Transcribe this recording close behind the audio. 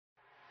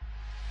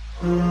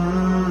Bismillah,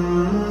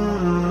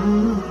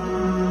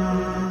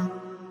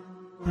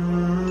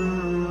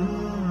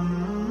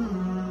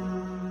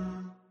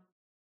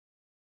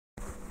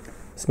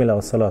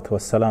 wassalatu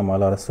wassalamu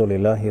ala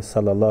rasulillahi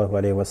sallallahu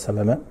alaihi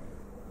wasallam.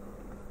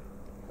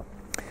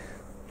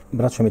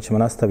 Braćo, mi ćemo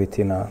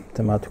nastaviti na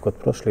tematiku od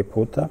prošli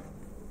puta.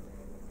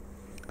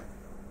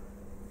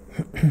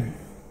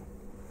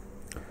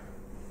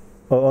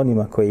 O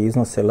onima koji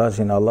iznose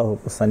laži na Allahu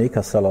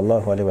poslanika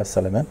sallallahu alaihi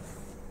wasallam.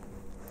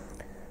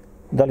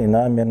 Da li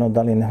namjerno,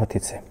 da li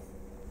nehotice.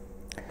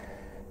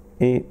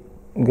 I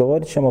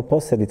govorit ćemo o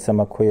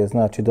posljedicama koje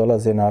znači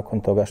dolaze nakon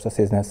toga što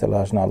se iznese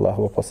laž na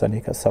Allahu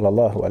poslanika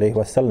sallallahu alaihi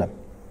wasallam.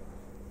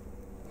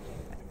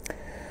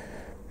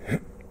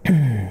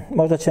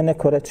 Možda će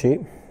neko reći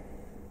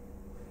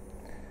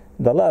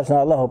da laž na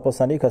Allahu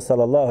poslanika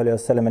sallallahu alaihi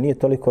wasallam nije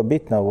toliko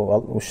bitna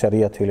u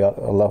šarijatu ili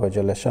Allahu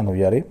dželle šanu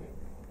vjeri,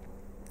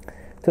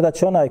 te da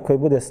će onaj koji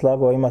bude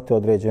slagao imati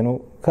određenu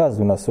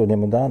kaznu na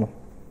sudnjem danu.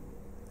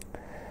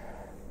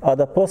 A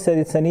da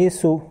posljedice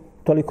nisu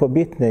toliko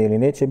bitne ili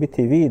neće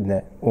biti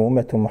vidne u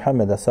umetu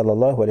Muhameda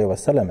sallallahu alaihi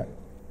wasallam.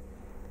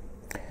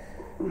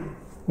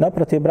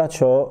 Naprotiv,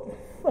 braćo,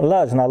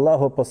 laž na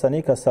Allahu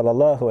poslanika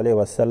sallallahu alaihi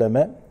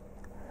wasallam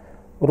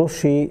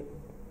ruši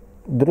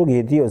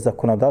drugi dio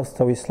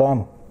zakonodavstva u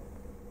islamu.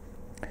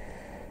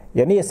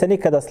 Jer nije se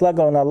nikada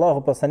slagao na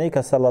Allahu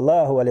poslanika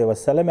sallallahu alaihi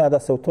wasallam, a da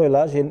se u toj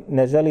laži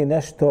ne želi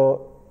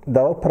nešto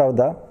da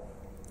opravda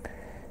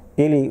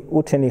ili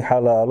učini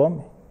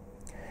halalom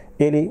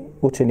ili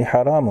učini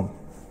haramom.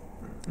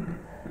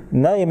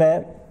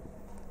 Naime,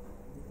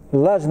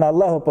 laž na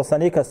Allahu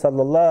poslanika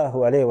sallallahu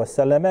alaihi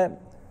wasallam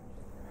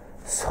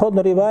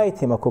shodno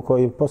rivajitima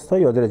koji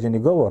postoji određeni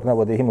govor,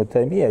 navode Ibn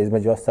Taymija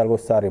između ostalog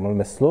Sarimul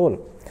Meslul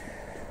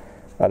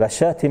ala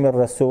Šatimir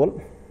Rasul,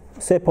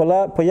 se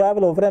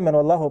pojavilo u vremenu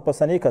Allahu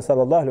poslanika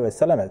sallallahu alaihi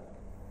wasallam,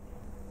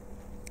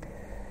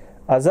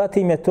 a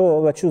zatim je to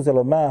već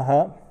uzelo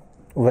maha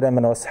u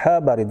vremenu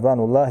ashaba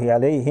ridvanullahi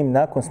alaihim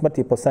nakon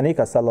smrti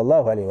poslanika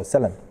sallallahu alaihi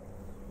wasallam.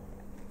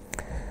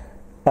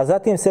 A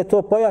zatim se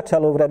to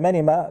pojačalo u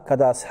vremenima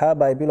kada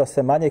ashaba je bilo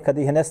sve manje,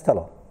 kada ih je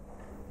nestalo.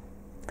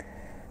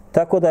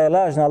 Tako da je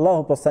laž na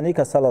Allahu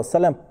poslanika sallallahu alejhi ve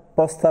sellem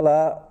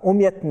postala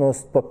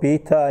umjetnost po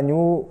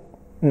pitanju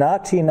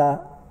načina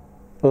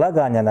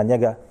laganja na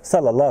njega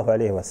sallallahu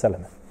alejhi ve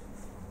sellem.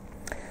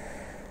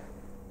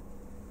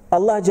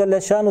 Allah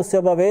dželle šanu se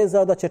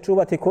obavezao da će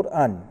čuvati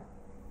Kur'an.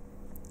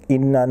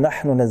 Inna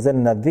nahnu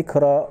nazzalna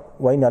dhikra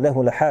wa inna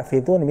lahu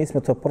lahafizun. Mi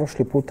smo to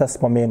prošli puta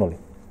spomenuli.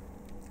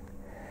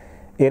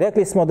 I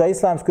rekli smo da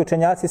islamski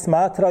učenjaci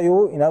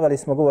smatraju, i navali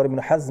smo govor Ibn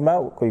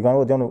Hazma, koji ga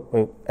navodi onu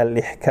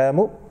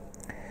al-ihkamu,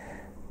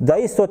 da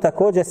isto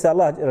također se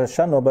Allah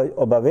šanu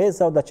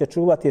obavezao da će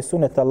čuvati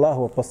sunet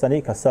Allahu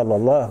poslanika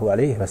sallallahu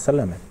alaihi wa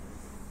sallam.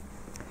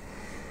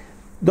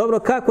 Dobro,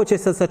 kako će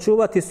se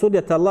sačuvati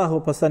sunet Allahu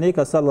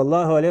poslanika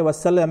sallallahu alaihi wa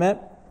sallam?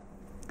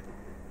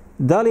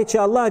 Da li će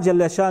Allah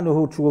dželle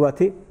šanuhu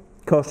čuvati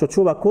kao što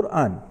čuva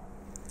Kur'an?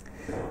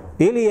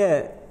 Ili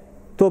je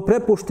to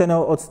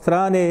prepušteno od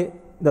strane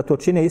da to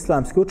čine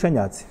islamski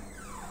učenjaci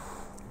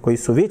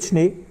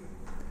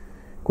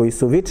koji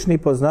su vični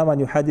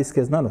poznavanju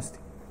hadijske znanosti?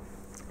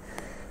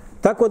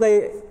 Tako da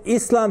je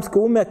islamski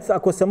umet,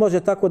 ako se može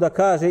tako da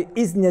kaže,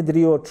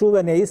 iznjedrio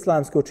čuvene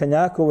islamske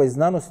učenjake u ovoj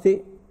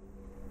znanosti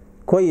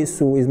koji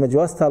su između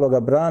ostaloga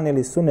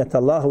branili sunnet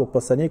Allahovog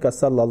poslanika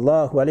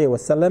sallallahu alejhi ve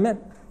selleme,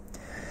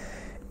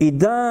 i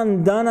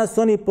dan danas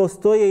oni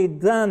postoje i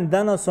dan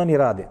danas oni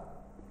rade.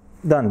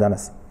 Dan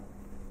danas.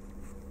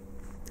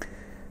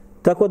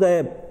 Tako da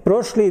je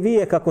prošli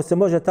vijek, kako se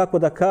može tako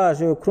da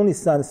kaže,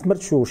 krunisan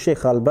smrću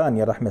šeha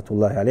Albanija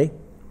rahmetullahi alejhi.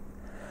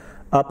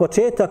 A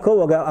početak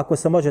ovoga, ako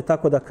se može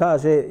tako da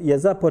kaže, je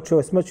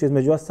započeo smrću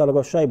između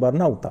ostaloga Šajba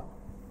Arnauta,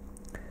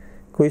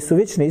 koji su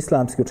vični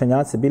islamski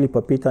učenjaci bili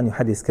po pitanju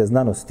hadijske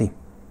znanosti.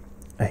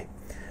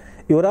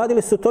 I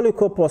uradili su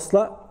toliko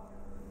posla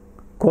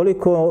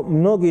koliko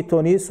mnogi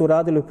to nisu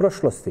uradili u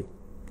prošlosti,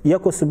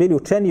 iako su bili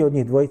učeni od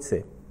njih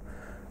dvojice.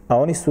 A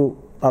oni su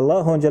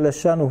Allahom dželle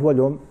šanuhu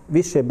voljom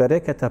više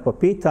bereketa po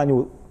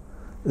pitanju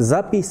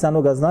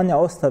zapisanog znanja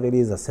ostavili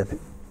iza sebe.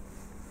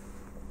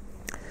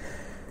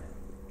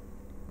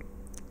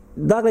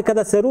 Dakle,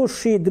 kada se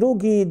ruši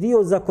drugi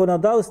dio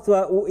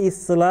zakonodavstva u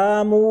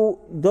islamu,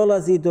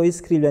 dolazi do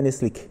iskrivljene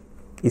slike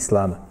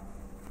islama.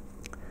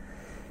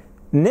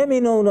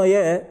 Neminovno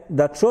je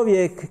da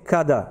čovjek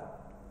kada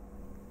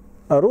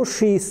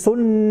ruši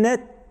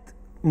sunnet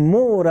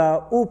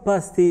mora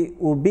upasti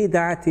u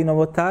bid'at i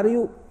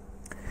novotariju,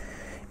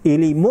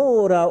 ili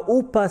mora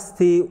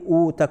upasti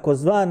u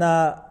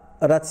takozvana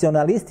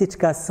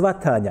racionalistička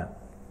shvatanja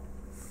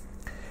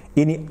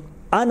ili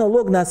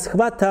analogna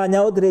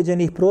shvatanja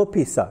određenih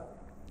propisa,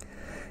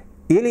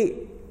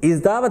 ili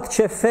izdavat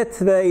će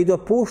fetve i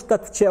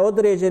dopuštat će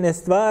određene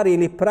stvari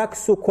ili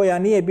praksu koja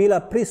nije bila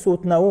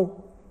prisutna u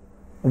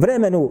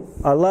vremenu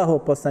Allahov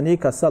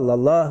poslanika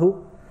sallallahu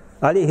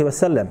alejhi ve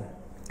sellem.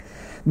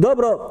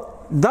 Dobro,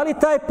 da li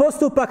taj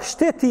postupak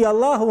šteti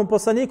Allahovom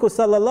poslaniku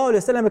sallallahu alejhi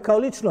ve sellem kao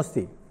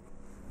ličnosti?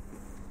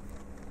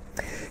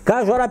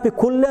 Kažu Arapi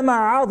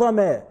kullema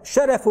azame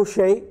šerefu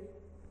šej.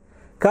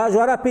 Kažu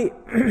Arapi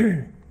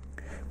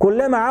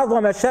kullema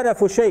azame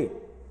šerefu šej.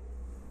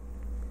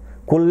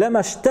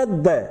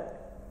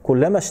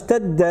 Kullema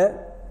štedde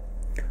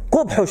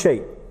kubhu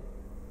šej.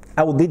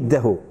 Au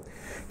diddehu.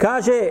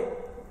 Kaže,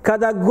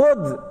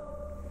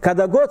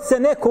 kada god se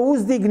neko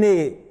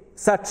uzdigne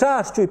sa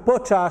čašću i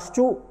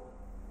počašću,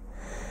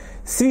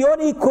 svi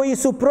oni koji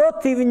su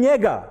protiv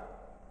njega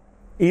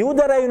i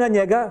udaraju na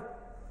njega,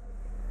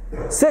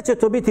 sve će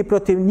to biti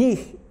protiv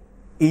njih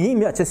i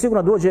njima će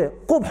sigurno dođe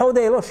kubha,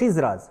 ovdje je loš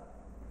izraz.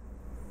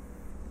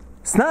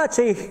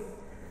 Snaće ih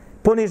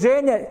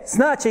poniženje,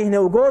 snaće ih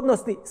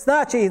neugodnosti,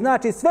 snaće ih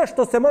znači sve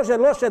što se može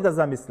loše da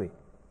zamisli.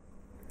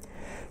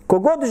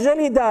 Kogod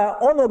želi da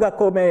onoga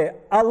kome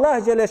je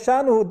Allah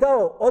dželešanuhu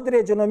dao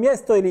određeno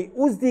mjesto ili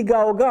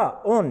uzdigao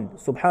ga, on,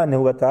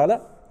 subhanahu wa ta'ala,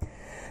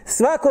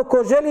 svako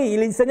ko želi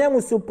ili se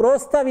njemu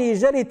suprotstavi i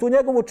želi tu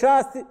njegovu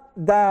čast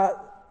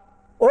da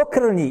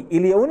okrni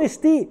ili je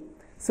uništi,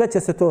 sve će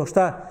se to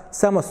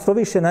samo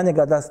stroviše na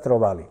njega da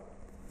strovali.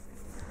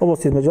 Ovo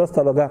su između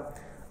ostaloga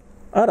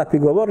Arapi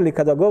govorili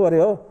kada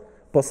govore o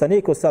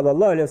poslaniku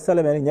sallallahu alejhi ve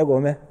selleme i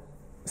njegovome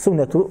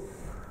sunnetu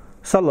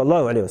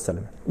sallallahu alejhi ve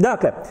selleme.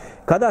 Dakle,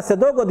 kada se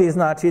dogodi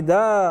znači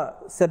da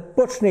se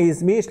počne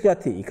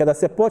izmišljati i kada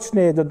se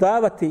počne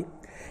dodavati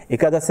i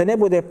kada se ne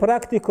bude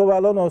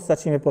praktikovalo ono sa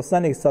čim je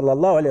poslanik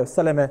sallallahu alejhi ve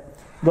selleme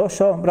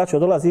došao, braćo,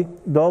 dolazi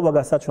do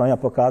ovoga, sad ću vam ja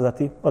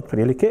pokazati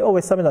otprilike. Ovo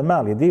je samo jedan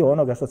mali dio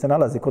onoga što se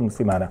nalazi kod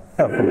muslimana.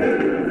 Evo,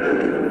 pogledajte.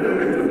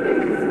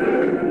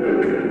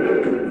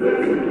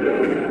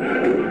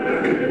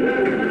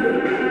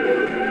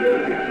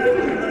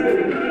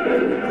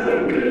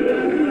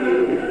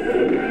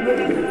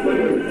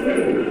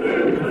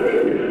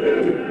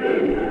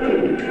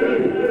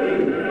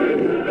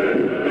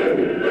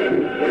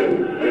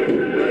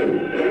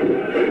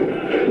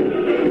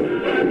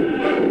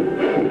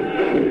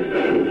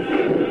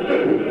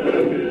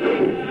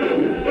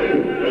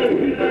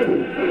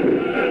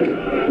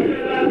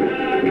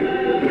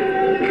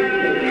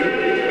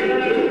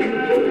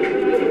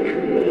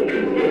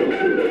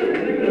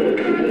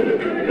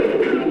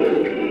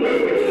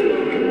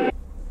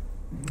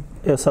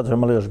 Evo sad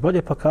ćemo li još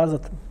bolje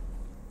pokazati.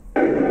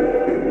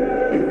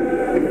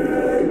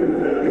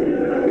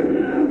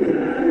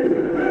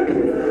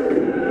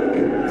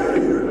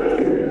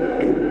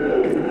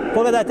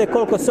 Pogledajte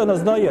koliko se ono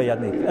znojio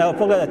jadnik. Evo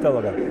pogledajte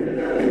ovoga.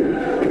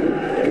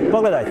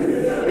 Pogledajte.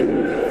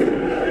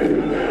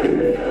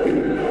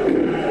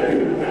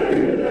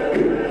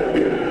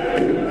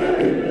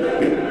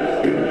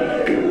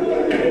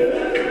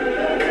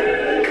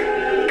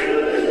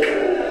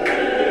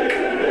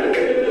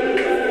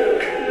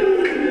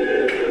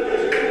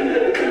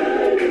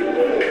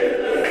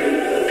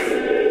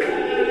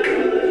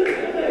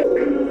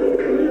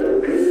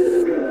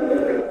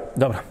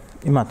 Dobro,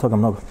 ima toga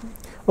mnogo.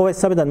 Ovo je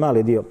samo jedan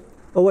mali dio.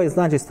 Ovo je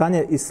znači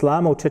stanje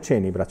islama u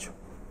Čečeniji, braćo.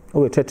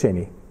 Ovo je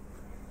Čečeniji.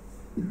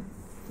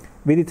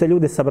 Vidite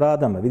ljude sa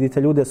bradama,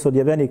 vidite ljude s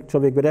odjevenik,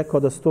 čovjek bi rekao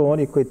da su to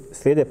oni koji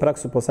slijede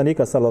praksu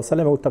poslanika sallallahu alejhi ve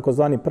sellem u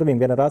takozvanim prvim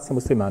generacijama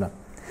muslimana.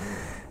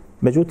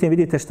 Međutim,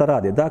 vidite šta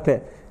rade. Dakle,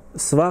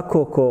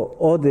 svako ko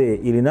ode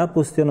ili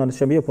napusti ono na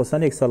čem bio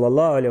poslanik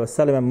sallallahu alejhi ve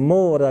sellem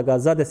mora ga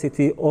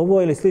zadesiti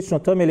ovo ili slično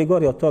tome ili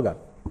gori od toga.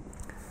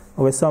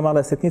 Ovo je samo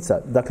mala sitnica.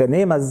 Dakle,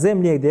 nema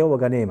zemlje gdje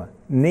ovoga nema.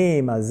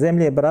 Nema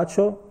zemlje,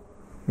 braćo,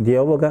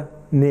 gdje ovoga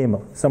nema.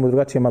 Samo u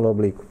drugačijem malo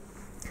obliku.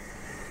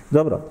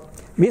 Dobro.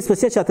 Mi smo,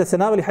 sjećate se,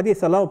 naveli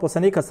hadith Allahu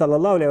poslanika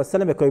sallallahu alejhi ve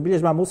selleme koji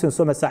bilježi Imam Muslim u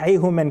svome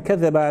sahihu: men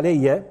kezeba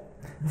alejje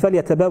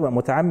falyatabawwa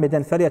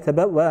muta'ammidan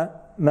falyatabawwa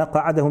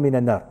maq'adahu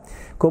minan nar.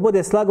 Ko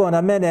bude slagao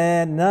na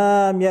mene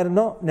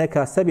namjerno,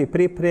 neka sebi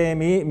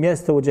pripremi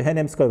mjesto u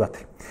džehennemskoj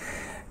vatri.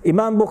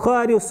 Imam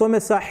Buhari u svome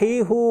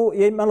sahihu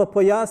je malo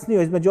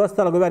pojasnio, između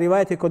ostalog ovaj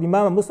rivajete kod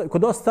imama Muslima,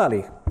 kod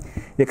ostalih,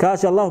 gdje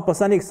kaže Allahu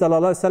poslanik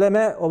sallallahu alejhi ve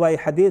selleme, ovaj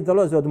hadis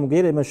dolazi od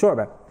Mugire ibn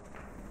Šu'be.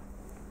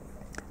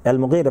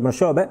 Al-Mughira ibn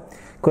Šu'be,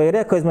 koji je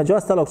rekao između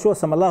ostalog, čuo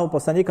sam Allahu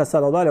poslanika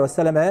sallallahu alejhi ve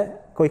selleme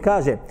koji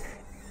kaže: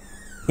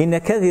 inne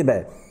kadhiba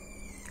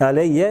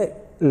alayya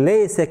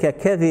laysa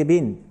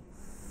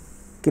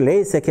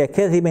ka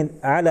kadhibin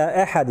ala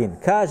ahadin.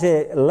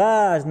 Kaže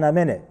laž na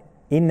mene.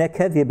 Inne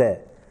kadhiba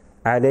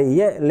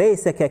alayya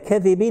laysa ka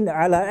kadhibin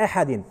ala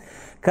ahadin.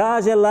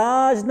 Kaže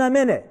laž na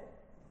mene.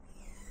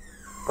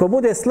 Ko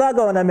bude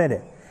slagao na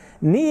mene,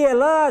 nije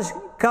laž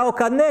kao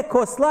kad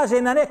neko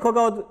slaže na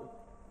nekoga od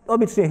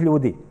običnih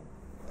ljudi.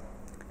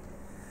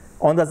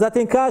 Onda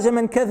zatim kaže: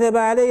 men kadhaba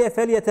alayya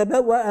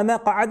falyatabawwa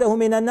maq'adahu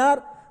minan nar.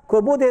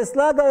 Ko bude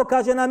slagao,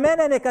 kaže, na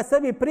mene, neka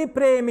sebi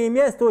pripremi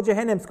mjesto u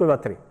džehennemskoj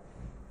vatri.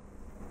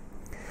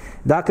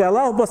 Dakle,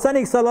 Allahu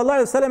poslanik sallallahu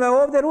alejhi ve sellem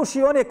ovdje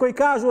ruši one koji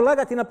kažu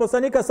lagati na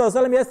poslanika sallallahu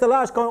alejhi ve sellem jeste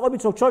laž kao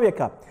običnog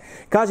čovjeka.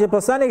 Kaže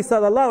poslanik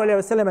sallallahu alejhi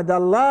ve sellem da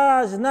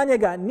laž na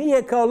njega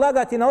nije kao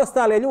lagati na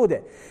ostale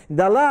ljude,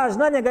 da laž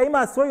na njega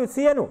ima svoju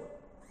cijenu.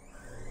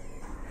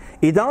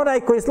 I da onaj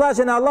koji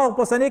slaže na Allahu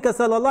poslanika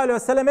sallallahu alejhi ve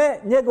sellem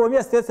njegovo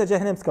mjesto jeste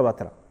džehennemska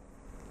vatra.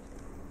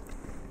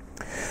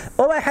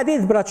 Ovaj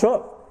hadis,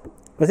 braćo,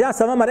 Ja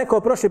sam vama rekao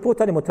prošli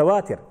put, ali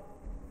mutavatir.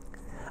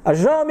 A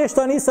žao mi je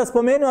što nisam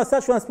spomenuo, a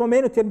sad ću vam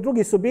spomenuti jer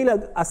drugi su bili,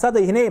 a sada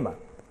ih nema.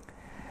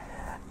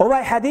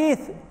 Ovaj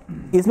hadith,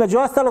 između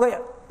ostalog,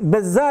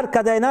 Bezzar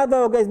kada je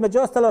nabavio ga, između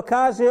ostalog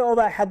kaže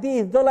ovaj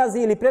hadith dolazi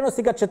ili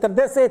prenosi ga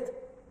 40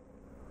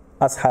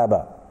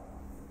 ashaba.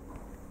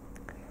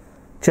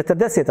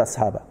 40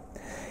 ashaba.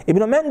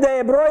 Ibn Mende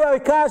je brojao i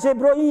kaže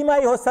ima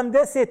ih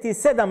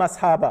 87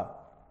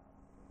 ashaba.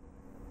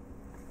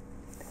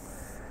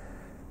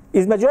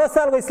 Između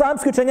ostalog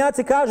islamski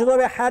učenjaci kažu da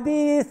ovaj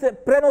hadith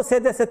prenose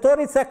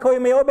 10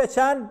 kojima je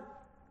obećan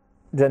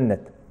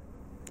džennet.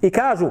 I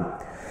kažu,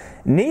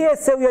 nije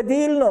se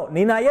ujedinilo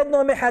ni na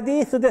jednom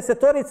hadithu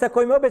 10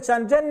 kojima je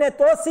obećan džennet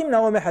osim na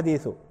ovom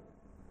hadithu.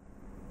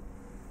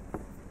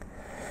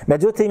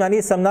 Međutim, ja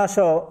nisam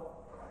našao,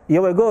 i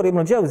ovo je govor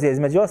Ibn Džauzije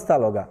između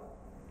ostaloga,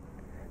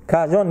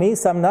 kaže on,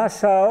 nisam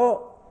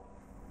našao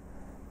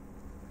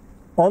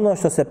ono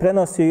što se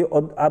prenosi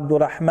od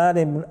Abdurrahman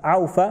ibn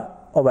Aufa,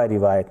 ovaj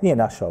rivajet, nije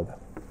našao ga.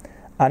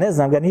 A ne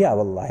znam ga ni ja,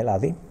 vallahi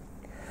lazi.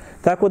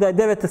 Tako da je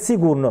 9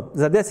 sigurno.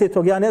 Za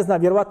 10. ja ne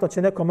znam, vjerovatno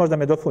će neko možda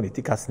me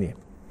dopuniti kasnije.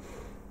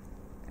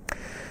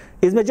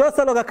 Između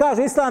ostaloga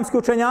kažu islamski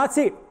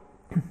učenjaci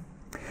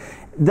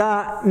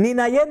da ni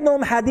na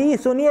jednom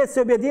hadisu nije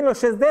se objedinilo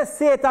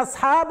 60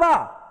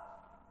 ashaba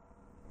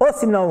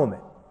osim na ovome.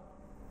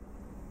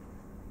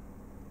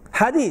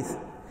 Hadis.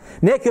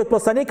 Neki od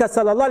poslanika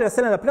sallallahu alejhi ve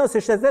sellem prenosi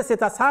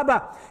 60 ashaba,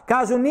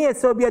 kažu nije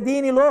se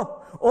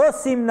objedinilo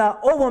osim na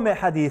ovome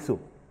hadisu.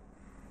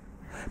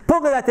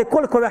 Pogledajte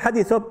koliko je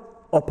hadis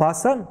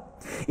opasan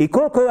i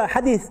koliko je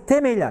hadis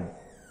temeljan.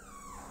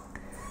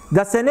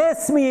 Da se ne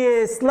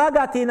smije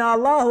slagati na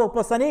Allahovog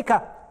poslanika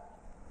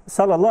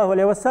sallallahu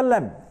alejhi ve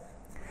sellem.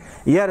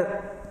 Jer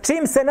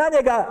čim se na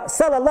njega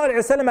sallallahu alejhi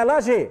ve sellem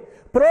laže,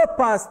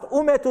 propast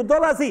umetu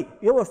dolazi.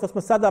 I ovo što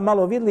smo sada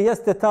malo vidjeli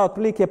jeste ta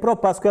otprilike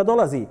propast koja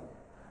dolazi.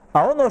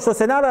 A ono što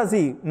se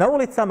nalazi na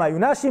ulicama i u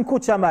našim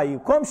kućama i u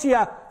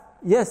komšija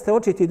jeste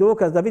očiti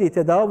dokaz da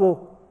vidite da ovo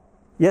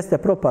jeste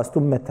propast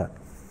ummeta.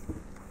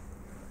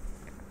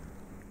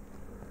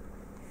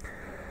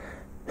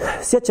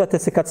 Sjećate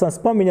se kad sam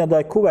spominjao da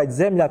je Kuvajt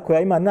zemlja koja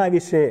ima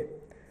najviše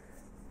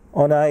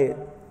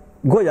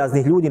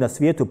gojaznih ljudi na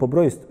svijetu po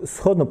broju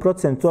shodno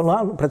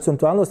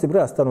procentualnosti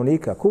broja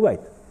stanovnika. Kuvajt,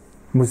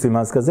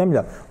 muslimanska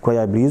zemlja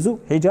koja je blizu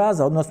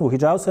Hidžaza, odnosno u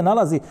Hidžazu se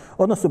nalazi,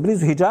 odnosno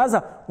blizu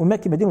Hidžaza u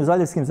Meki, Medinu,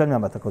 zaljevskim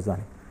zemljama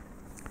takozvani.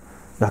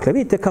 Dakle,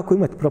 vidite kako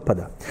imate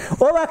propada.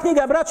 Ova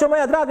knjiga, braćo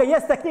moja draga,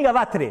 jeste knjiga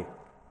vatre.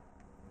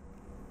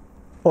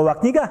 Ova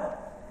knjiga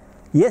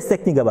jeste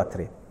knjiga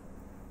vatre.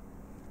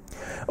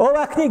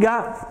 Ova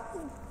knjiga,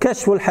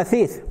 Kešful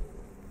Hathith,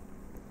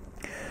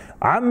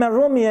 Amman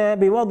rumije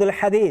bi vodil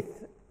hadith.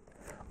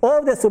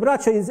 Ovdje su,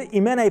 braćo, iz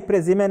imena i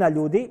prezimena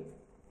ljudi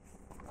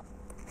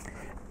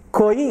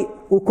koji,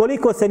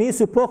 ukoliko se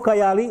nisu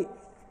pokajali,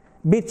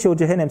 bit će u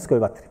džehennemskoj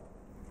vatri.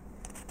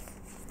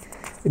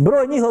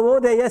 Broj njihov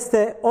ovdje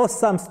jeste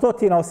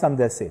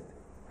 880.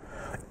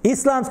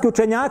 Islamski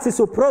učenjaci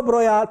su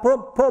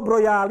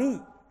pobrojali,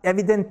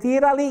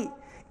 evidentirali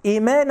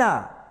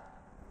imena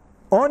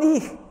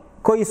onih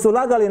koji su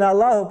lagali na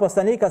Allahu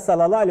poslanika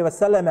sallallahu alejhi ve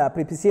selleme, a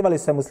pripisivali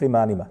se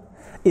muslimanima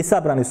i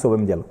sabrani su u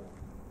ovom djelu.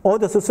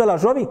 Ovdje su sve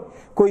lažovi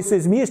koji su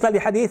izmišljali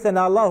hadise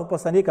na Allahu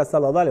poslanika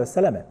sallallahu alejhi ve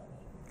selleme.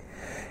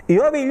 I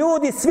ovi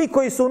ljudi, svi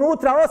koji su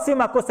unutra,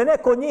 osim ako se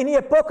neko od njih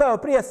nije pokajao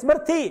prije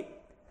smrti,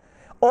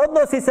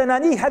 odnosi se na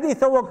njih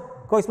hadis ovog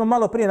koji smo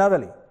malo prije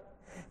naveli,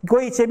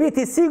 koji će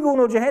biti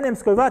sigurno u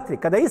džehennemskoj vatri.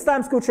 Kada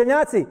islamski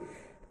učenjaci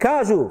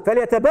kažu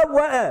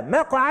فَلْيَتَبَوَّأَ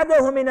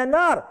مَقْعَدَهُ مِنَ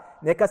النَّارِ,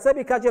 neka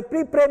sebi, kaže,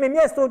 pripremi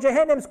mjesto u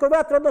džehennemskoj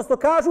vatri, odnosno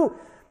kažu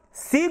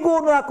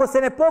sigurno ako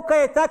se ne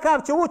pokaje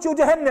takav će ući u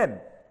džehennem.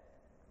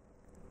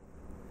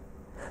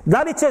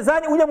 Da li će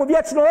u njemu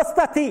vječno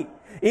ostati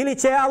ili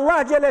će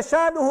Allah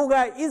dželešanuhu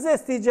ga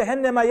izvesti iz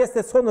džehennema,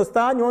 jeste shodno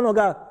stanju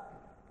onoga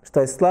što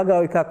je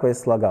slagao i kako je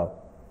slagao.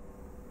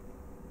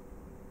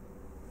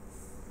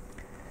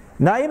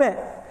 Naime,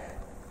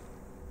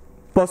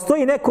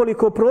 postoji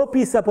nekoliko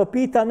propisa po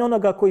pitanju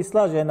onoga koji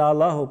slaže na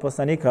Allahu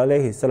poslanika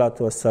alejhi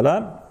salatu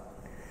vesselam.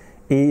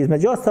 I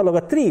između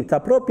ostaloga 3 ta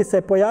propisa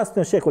je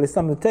pojasnio šejhul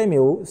Islam ibn Tejmije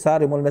u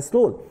Sarimul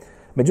Meslul.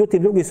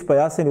 Međutim, drugi su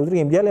pojasnili u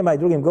drugim djelima i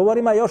drugim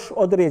govorima još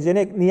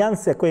određene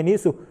nijanse koje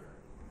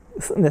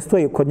ne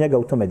stoji kod njega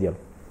u tome djelu.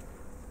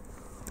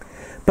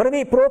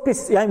 Prvi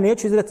propis, ja im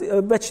neću izreći,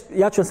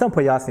 ja ću vam samo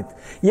pojasniti,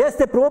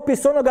 jeste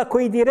propis onoga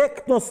koji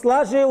direktno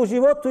slaže u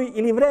životu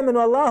ili vremenu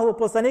Allahu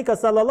poslanika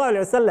sallallahu alejhi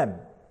ve sellem.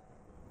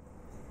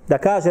 Da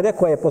kaže,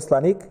 rekao je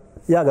poslanik,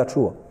 ja ga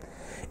čuo.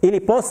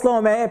 Ili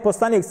poslao me je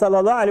poslanik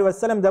sallallahu alejhi ve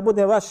sellem da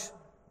bude vaš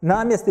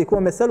namjesnik u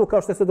meselu,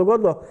 kao što se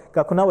dogodilo,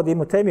 kako navodi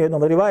Ibn Tejmije u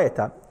jednom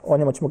rivajeta, o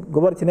njemu ćemo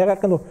govoriti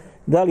nekako,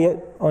 da li je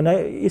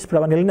onaj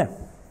ispravan ili ne.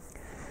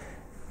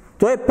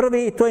 To je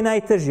prvi i to je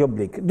najteži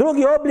oblik.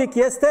 Drugi oblik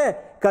jeste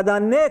kada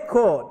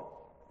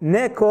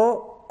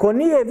neko ko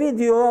nije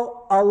vidio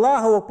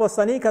Allahovog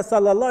poslanika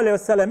sallallahu alejhi ve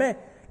selleme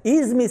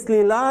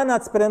izmisli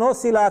lanac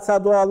prenosilaca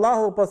do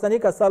Allahovog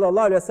poslanika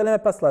sallallahu alejhi ve selleme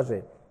pa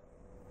slaže.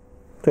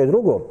 To je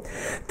drugo.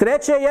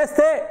 Treće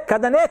jeste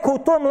kada neko u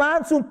tom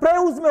lancu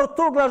preuzme od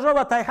tog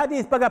lažova taj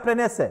hadis pa ga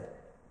prenese.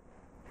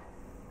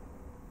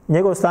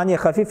 Njegovo stanje je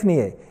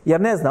hafifnije,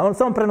 jer ne zna, on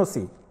samo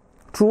prenosi.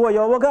 Čuo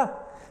je ovoga,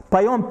 pa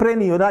je on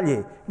prenio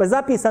dalje. Pa je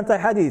zapisan taj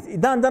hadis i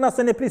dan danas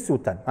je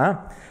neprisutan.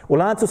 U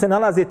lancu se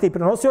nalaze ti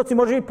prenosioci,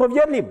 može i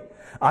povjerljiv.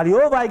 Ali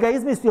ovaj ga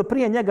izmislio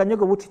prije njega,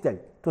 njegov učitelj.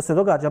 To se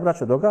događa,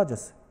 braćo, događa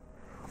se.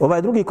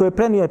 Ovaj drugi koji je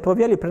prenio je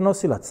povjerljiv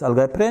prenosilac, ali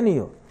ga je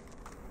prenio.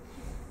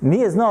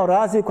 Nije znao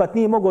razlikovati,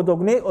 nije mogao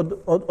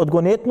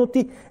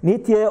odgonetnuti,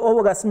 niti je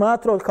ovoga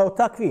smatrao kao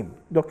takvim,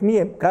 dok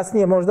nije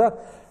kasnije možda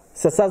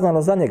se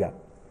saznalo za njega.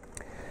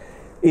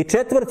 I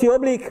četvrti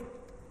oblik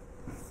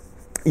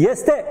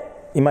jeste,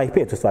 ima ih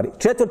 5 u stvari,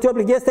 četvrti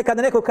oblik jeste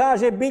kada neko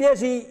kaže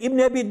bilježi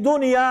Ibn Abi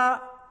Dunija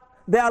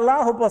da je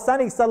Allahu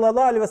poslanik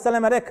sallallahu alejhi ve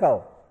sellem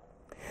rekao.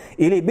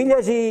 Ili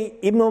bilježi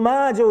Ibn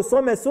Mađe u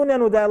svome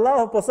sunenu da je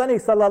Allahu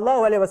poslanik sallallahu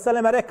alejhi ve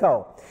sellem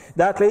rekao.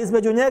 Dakle,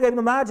 između njega Ibn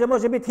Mađe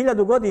može biti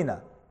 1000 godina.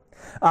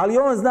 Ali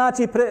on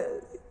znači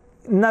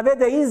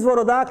navede izvor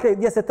odakle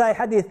gdje se taj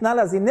hadis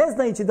nalazi, ne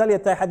znajući da li je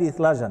taj hadis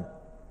lažan.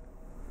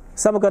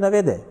 Samo ga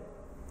navede.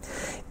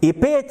 I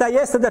peta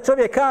jeste da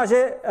čovjek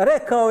kaže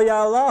rekao je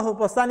Allahu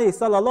poslanik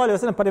sallallahu alejhi ve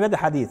sellem pa navede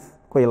hadis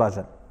koji je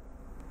lažan.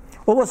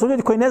 Ovo su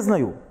ljudi koji ne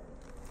znaju.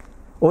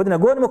 Ovdje ne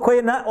govorimo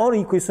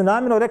oni koji su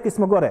namjerno, rekli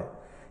smo gore.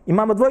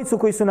 Imamo dvojicu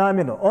koji su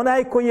namjerno.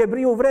 Onaj koji je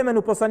bio u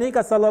vremenu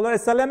poslanika sallallahu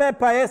alejhi ve selleme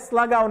pa je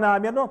slagao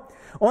namjerno.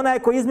 Onaj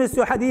koji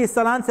izmislio hadis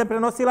sa lancem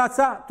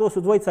prenosilaca, to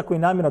su dvojica koji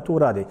namjerno to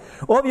uradi.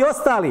 Ovi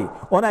ostali,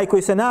 onaj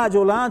koji se nađe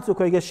u lancu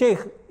kojeg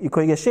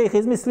je šejh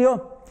izmislio,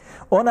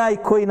 onaj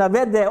koji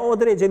navede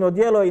određeno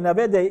djelo i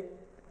navede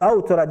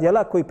autora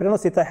djela koji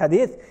prenosi taj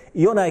hadis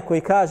i onaj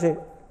koji kaže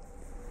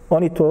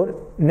oni to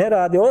ne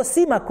rade,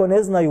 osim ako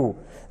ne znaju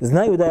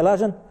da je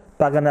lažan,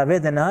 pa ga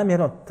navede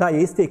namjerno, taj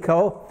je isti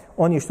kao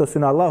oni što su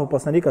na Allahu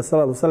poslanika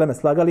sallallahu alejhi ve selleme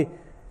slagali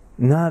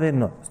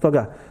namjerno.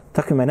 Stoga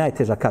takvima je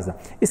najteža kazna.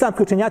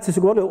 Islamski učenjaci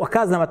su govorili o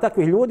kaznama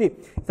takvih ljudi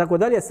i tako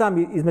dalje.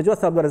 Sam između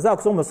ostalog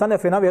Rezak Sumno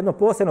Sanefe naveo jedno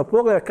posebno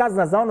pogled,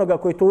 kazna za onoga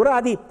koji to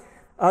uradi,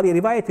 ali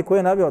rivajeti koje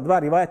je naveo, 2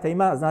 rivajeta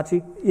ima,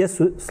 znači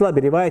jesu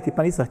slabi rivajeti,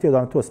 pa nisam htio da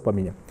vam to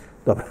spominjem.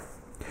 Dobro.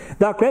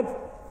 Dakle,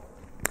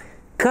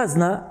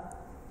 kazna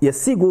je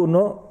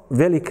sigurno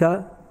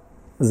velika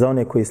za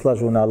one koji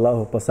slažu na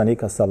Allahu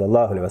poslanika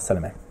sallallahu alejhi ve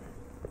selleme.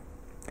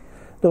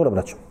 Dobro,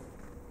 braćo.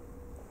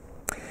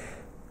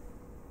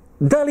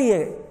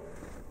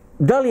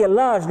 Da li je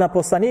laž na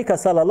poslanika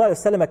sallallahu alejhi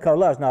ve selleme kao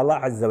laž na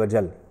Allah azza wa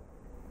džel?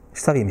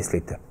 Šta vi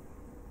mislite?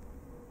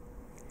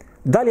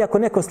 Da li ako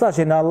neko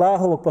slaže na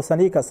Allahovog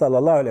poslanika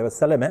sallallahu alejhi ve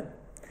selleme,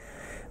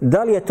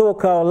 da li je to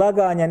kao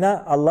laganje na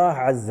Allah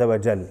azza wa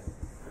džel?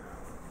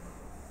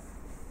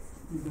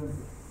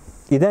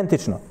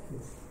 Identično.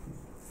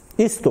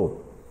 Isto.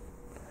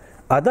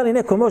 A da li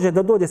neko može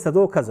da dođe sa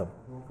dokazom?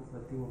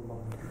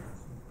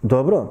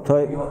 Dobro, to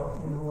je...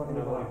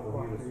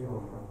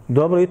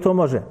 Dobro, i to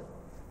može.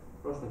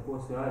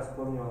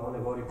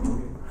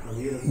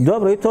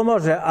 Dobro, i to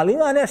može, ali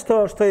ima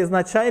nešto što je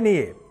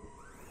značajnije.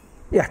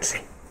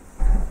 Jači.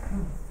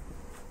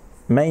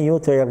 Men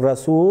yuti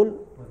rasul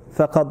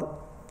faqad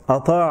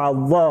ata'a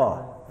Allah.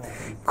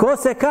 Ko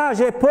se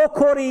kaže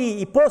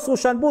pokori i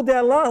poslušan bude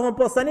Allahovom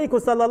poslaniku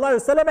sallallahu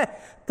alejhi ve selleme,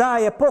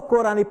 taj je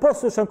pokoran i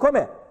poslušan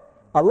kome?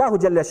 Allahu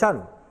dželle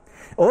šanu.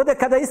 Ovdje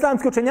kada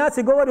islamski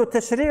učenjaci govori o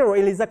tešriru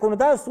ili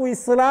zakonodavstvu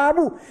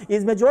islamu,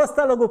 između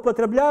ostalog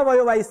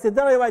upotrebljavaju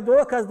ovaj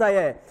dokaz da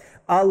je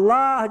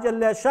Allah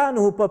dželle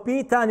šanuhu po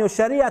pitanju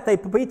šerijata i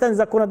po pitanju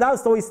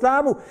zakonodavstva u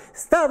islamu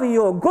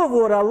stavio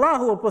govor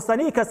Allahu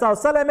poslanika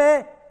sallallahu alejhi ve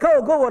selleme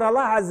kao govor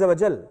Allaha azza wa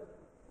džel.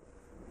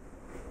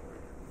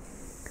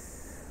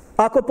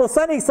 Ako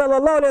poslanik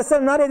sallallahu alejhi ve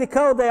sellem naredi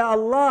kao da je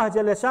Allah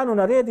dželle šanu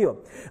naredio,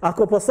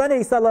 ako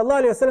poslanik sallallahu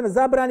alejhi ve sellem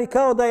zabrani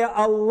kao da je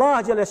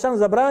Allah dželle šanu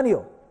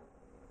zabranio.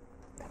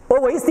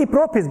 Ovo je isti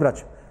propis,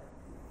 braćo.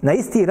 Na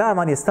isti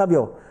ravan je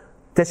stavio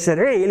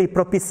tešri ili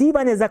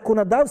propisivanje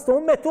zakonodavstva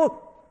ummetu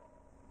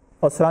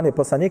od strane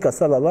poslanika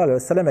sallallahu alejhi ve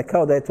selleme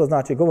kao da je to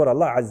znači govor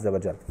Allah azza wa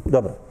džal.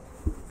 Dobro.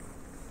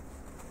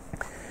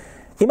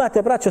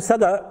 Imate, braćo,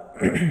 sada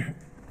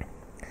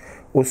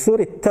u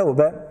suri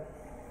Tauba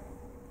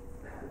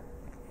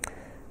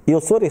i u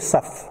suri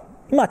Saf.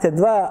 Imate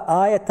 2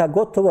 ajeta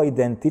gotovo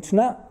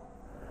identična,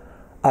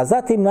 a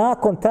zatim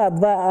nakon ta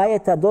 2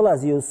 ajeta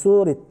dolazi u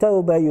suri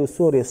Tauba i u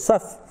suri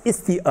Saf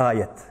isti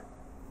ajet.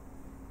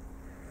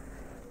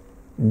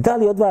 Da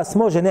li od vas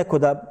može neko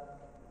da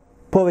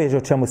poveže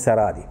o čemu se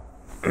radi?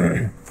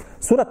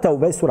 Sura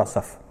Tauba i sura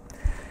Saf.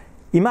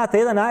 Imate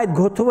jedan ajet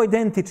gotovo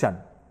identičan.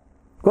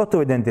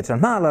 Gotovo identičan.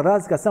 Mala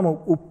razlika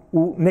samo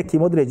u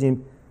nekim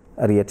određenim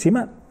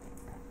riječima.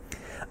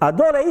 A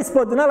dole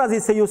ispod nalazi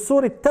se i u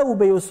suri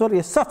Tauba i u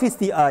suri Saf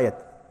isti ajet.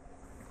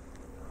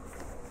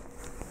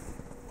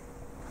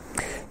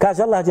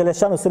 Kaže Allah dželle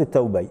šanu suri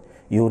Tauba: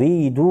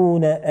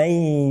 "Yuriduna an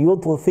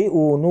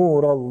yutfi'u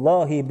nur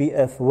Allahi bi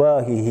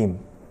afwahihim."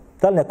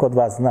 Da li neko od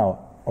vas znao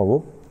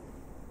ovo?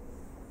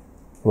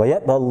 "Wa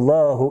yaba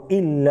Allahu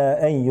illa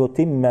an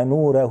yutimma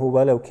nurahu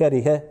walau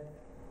kariha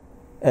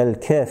el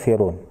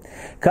kafirun.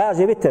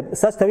 Kaže, vidite,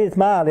 sad ćete vidjeti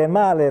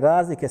male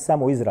razlike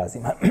samo u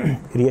izrazima,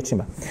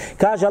 riječima.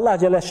 Kaže Allah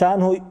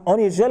dželešanu,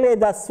 oni žele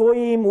da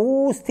svojim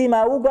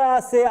ustima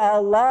ugase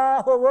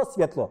Allahovo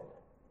svjetlo.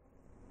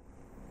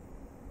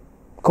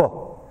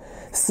 Ko?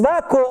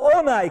 Svako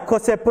onaj ko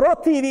se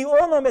protivi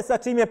onome sa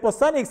čim je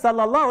poslanik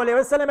sallallahu alejhi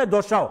ve selleme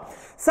došao.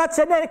 Sad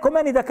će neko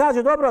meni da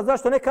kaže, dobro,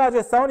 zašto ne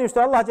kaže sa onim što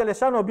je Allah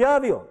dželešanu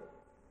objavio?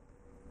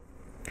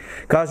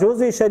 Kaže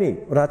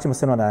uzvišeni, vraćamo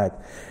se na ajet.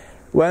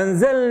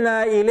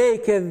 وَأَنْزَلْنَا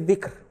إِلَيْكَ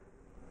الذِّكْرِ.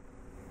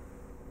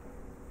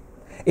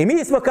 I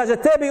mi smo, kaže,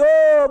 tebi,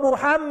 o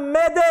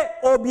Muhammede,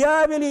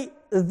 objavili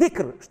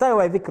zikr. Šta je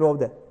ovaj zikr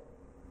ovdje?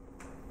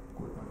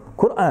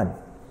 Kur'an.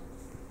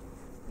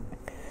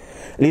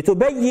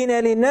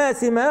 لِتُبَيِّنَ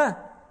لِنَّاسِ مَا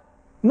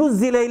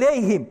نُزِّلَ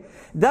إِلَيْهِمْ.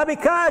 Da bi,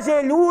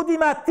 kaže,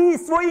 ljudima ti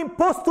svojim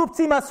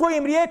postupcima,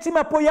 svojim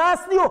riječima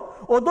pojasnio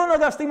od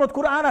onoga što im od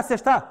Kur'ana se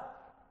šta?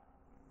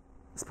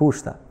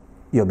 Spušta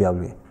i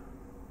objavljuje.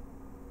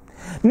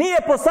 Nije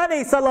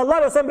poslanik sallallahu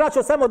alejhi ve sellem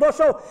braćo samo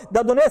došao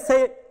da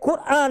donese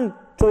Kur'an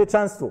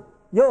čovječanstvu.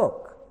 Jok.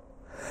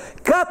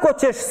 Kako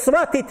ćeš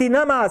shvatiti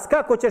namaz,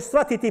 kako ćeš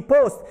shvatiti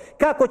post,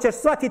 kako ćeš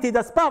shvatiti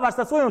da spavaš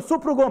sa svojom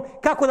suprugom,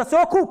 kako da se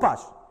okupaš,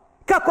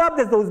 kako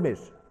abdest da uzmeš.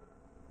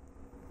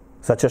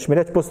 Sad ćeš mi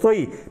reći,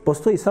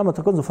 postoji samo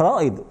takozvani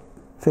faraid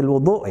fil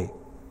wudu'i.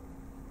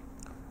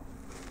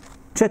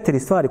 4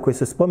 stvari koje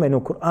se spomenu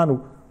u Kur'anu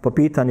po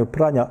pitanju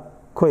pranja.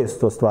 Koje su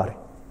to stvari?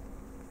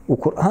 U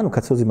Kur'anu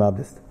kad se uzima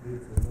abdest.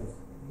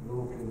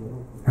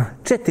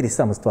 4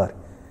 samo stvari.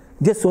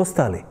 Gdje su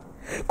ostali?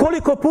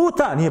 Koliko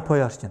puta? Nije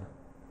pojašnjeno.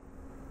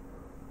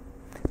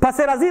 Pa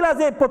se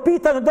razilaze po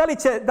pitanju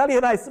da li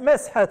onaj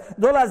mesha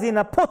dolazi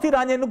na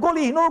potiranje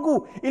golih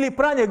nogu ili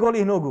pranje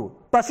golih nogu.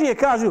 Pa šije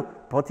kažu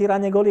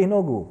potiranje golih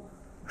nogu.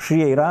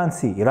 Šije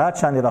Iranci,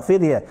 Iračani,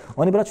 Rafidije,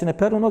 oni braće ne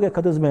peru noge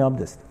kad uzme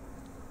abdest.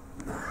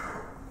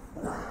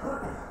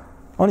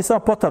 Oni samo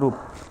potaru,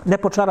 ne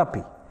po čarapi,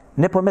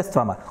 ne po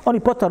mestvama. Oni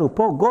potaru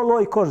po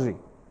goloj koži.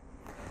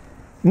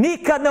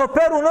 Nikad ne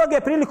operu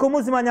noge prilikom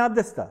uzimanja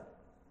abdesta.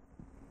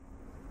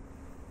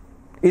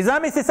 I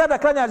zamisli sada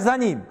klanjaš za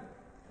njim.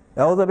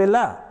 Eûzu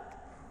billah.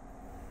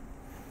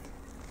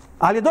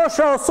 Ali je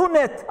došao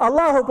sunnet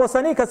Allahu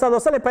poslanika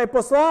sallallahu alejhi ve sellem, pa je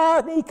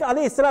poslanik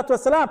alejhi salatu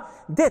vesselam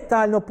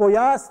detaljno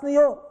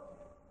pojasnio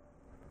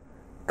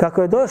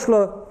kako je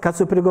došlo kad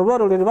su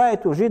prigovorili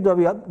rivajetu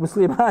židovi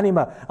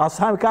muslimanima, a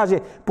sam kaže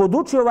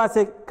podučio vas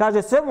se,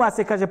 kaže svemu vas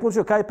se, kaže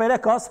podučio, kaže pa je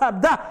rekao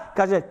ashab da,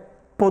 kaže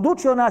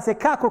podučio nas je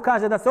kako,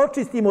 kaže da se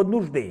očistimo od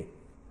nužde.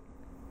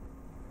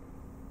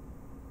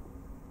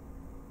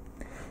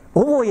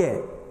 Ovo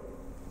je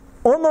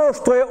ono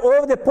što je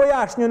ovdje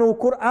pojašnjeno u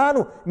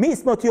Kur'anu. Mi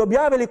smo ti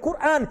objavili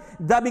Kur'an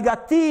da bi ga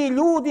ti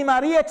ljudima,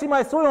 riječima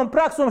i svojom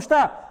praksom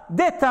šta?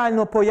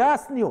 Detaljno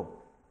pojasnio.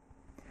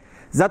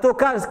 Zato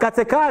kad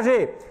se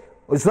kaže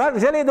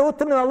želi da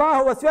utrne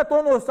Allahovo svjetlo,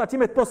 ono sa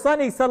čime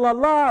poslanik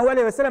sallallahu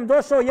alejhi ve sellem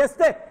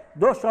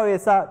došao je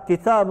sa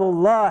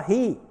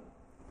kitabullahi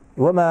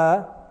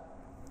wama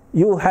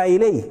yuha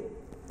ilayhi.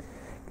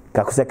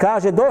 Kako se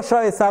kaže,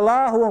 došao je sa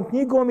Allahovom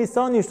knjigom i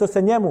sa onim što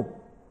se njemu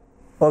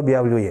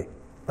objavljuje.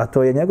 A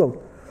to je njegov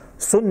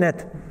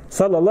sunnet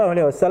sallallahu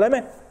alejhi ve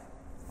selleme.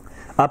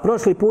 A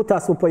prošli puta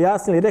smo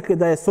pojasnili i rekli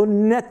da je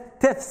sunnet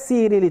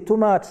tefsir ili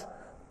tumač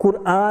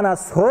Kur'ana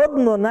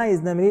shodno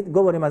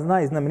govorima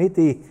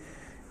najznamenitijih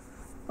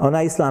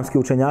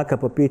islamskih učenjaka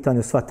po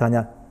pitanju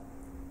shvatanja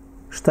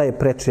šta je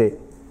preče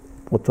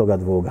od toga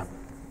dvoga,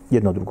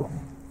 jedno drugo.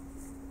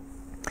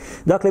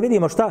 Dakle,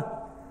 vidimo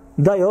šta?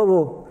 Da je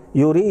ovo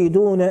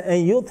yuridune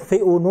en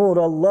yudfi'u nur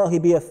Allahi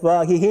bi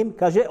afwahihim,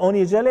 kaže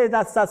oni žele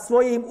da sa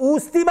svojim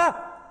ustima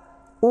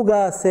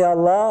ugase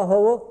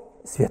Allahovo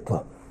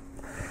svjetlo.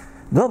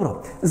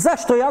 Dobro,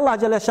 zašto je Allah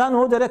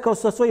dželešanu ovdje rekao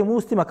sa svojim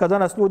ustima kad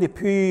danas ljudi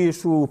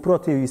pišu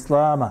protiv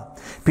islama,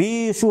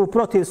 pišu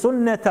protiv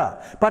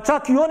sunneta, pa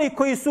čak i oni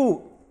koji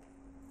su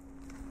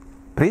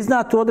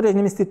priznati u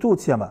određenim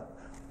institucijama,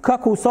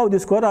 kako u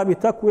Saudijskoj Arabiji,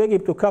 tako u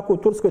Egiptu, kako u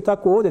Turskoj,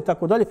 tako ovdje,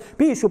 tako dalje,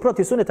 pišu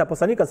protiv sunneta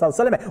poslanika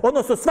sallallahu alejhi ve selleme,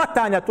 odnosno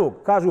shvatanja tog.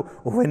 Kažu,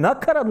 ovo je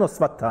nakaradno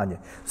shvatanje.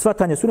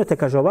 Shvatanje sunneta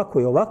kaže ovako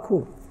i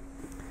ovako.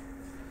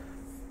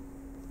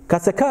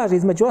 Kad se kaže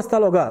između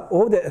ostaloga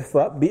ovdje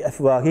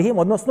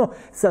odnosno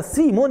sa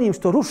svim onim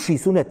što ruši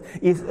sunnet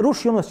i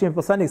ruši ono što je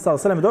poslanik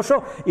sallallahu alejhi ve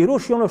sellem došao i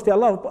ruši ono što je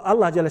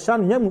Allah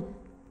dželešanu njemu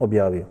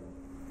objavio.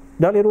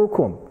 Da li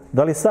rukom,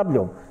 da li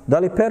sabljom, da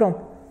li perom,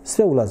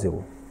 sve ulazi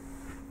u.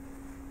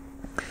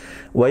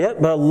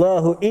 وَيَبَ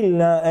اللَّهُ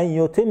إِلَّا أَنْ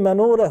يُتِمَّ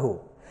نُورَهُ.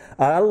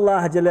 A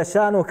Allah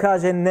dželešanu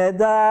kaže ne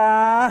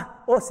da,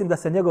 osim da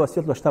se njegovo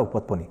svjetlo šta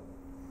upotpuni.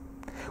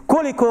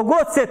 Koliko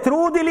god se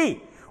trudili,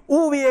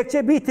 uvijek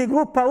će biti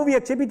grupa,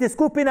 uvijek će biti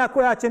skupina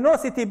koja će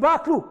nositi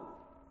baklu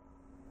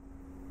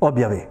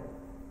objave.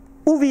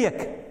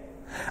 Uvijek.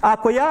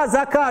 Ako ja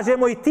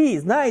zakažemo i ti,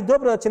 znaj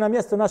dobro da će na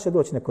mjesto naše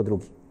doći neko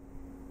drugi.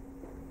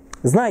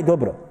 Znaj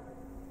dobro.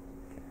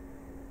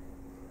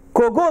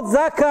 Kogod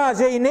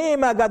zakaže i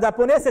nema ga da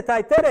ponese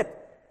taj teret,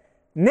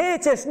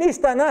 nećeš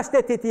ništa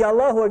naštetiti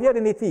Allahove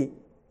vjeri niti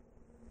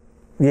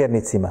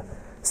vjernicima.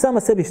 Samo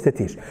sebi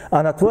štetiš.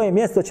 A na tvoje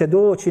mjesto će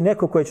doći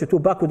neko koji će tu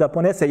baku da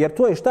ponese. Jer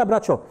to je šta,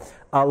 braćo?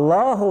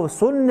 Allahov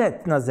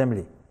sunnet na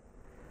zemlji.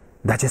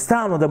 Da će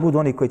stalno da budu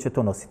oni koji će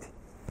to nositi.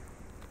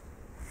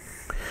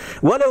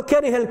 وَلَوْ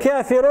كَرِهَ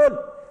الْكَافِرُونَ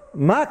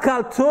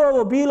Makar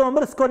to bilo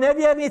mrsko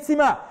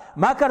nevjernicima,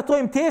 makar to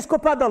im teško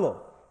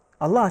padalo,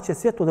 Allah će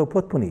svjetlo da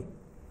upotpuni.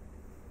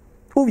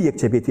 Uvijek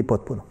će biti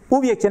potpuno.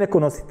 Uvijek će neko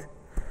nositi.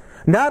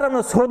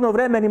 Naravno, shodno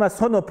vremenima,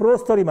 shodno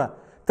prostorima,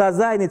 ta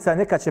zajednica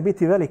neka će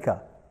biti velika,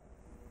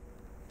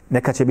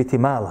 neka će biti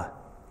mala.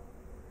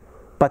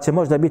 Pa će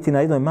možda biti na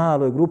jednoj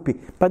maloj grupi.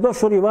 Pa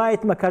došao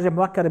rivajetima, kaže,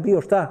 makar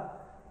bio šta?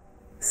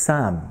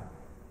 Sam.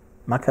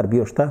 Makar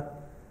bio šta?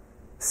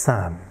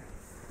 Sam.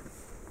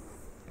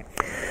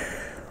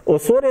 U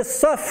suri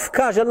Saf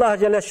kaže Allah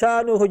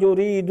Đelešanuhu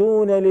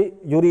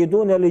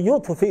yuridune li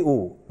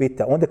yutfi'u.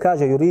 Vidite, onda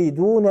kaže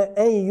yuridune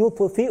en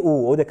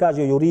yutfi'u. Onda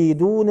kaže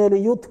yuridune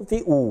li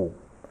yutfi'u.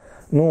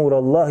 Nur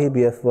Allahi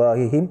bi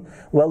afwahihim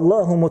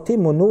wallahu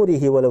mutimmu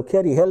nurihi walau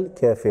karihal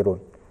kafirun.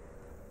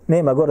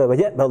 Nema gore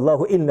vajaba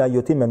Allahu illa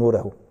yutimma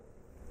nurahu.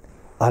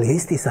 Ali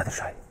isti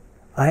sadržaj.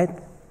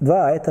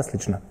 Dva ajeta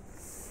slična.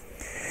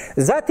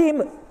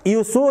 Zatim i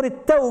u suri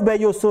Taube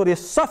i u suri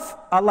Saf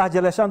Allah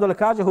Đelešan dole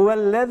kaže huwa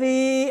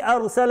alladhi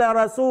arsala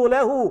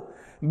rasulahu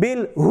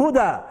bil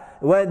huda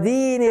wa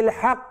dinil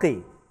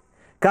haqqi.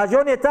 Kaže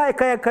on je taj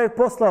koji je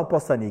poslao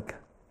poslanika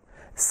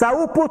sa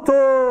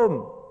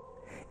uputom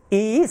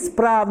i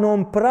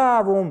ispravnom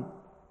pravom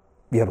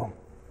vjerom.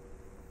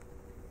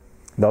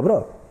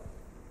 Dobro.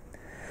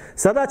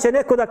 Sada će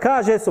neko da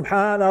kaže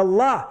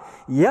subhanallah,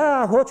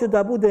 ja hoću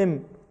da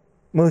budem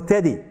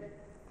muhtedi,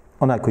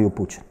 onaj koji je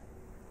upućen.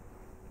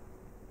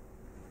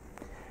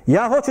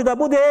 Ja hoću da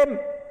budem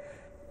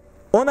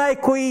onaj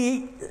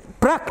koji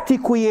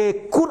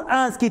praktikuje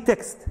kuranski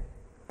tekst.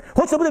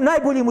 Hoću da budem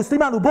najbolji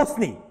musliman u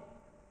Bosni.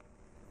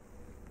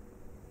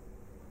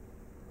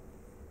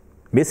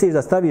 Misliš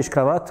da staviš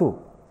kravatu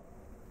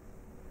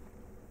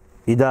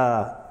i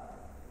da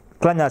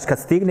klanjaš kad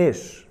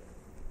stigneš?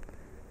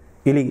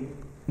 Ili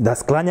da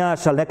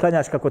sklanjaš, ali ne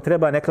klanjaš kako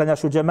treba, ne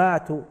klanjaš u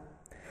džematu?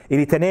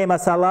 Ili te nema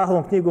sa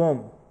Allahovom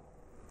knjigom?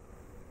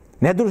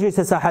 Ne družiš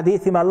se sa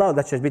hadithima Allaha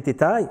da ćeš biti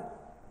taj?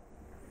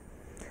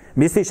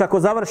 Misliš ako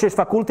završiš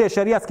fakultet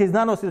šerijatskih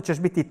znanosti da ćeš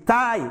biti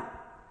taj?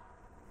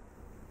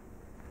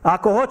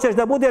 Ako hoćeš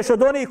da budeš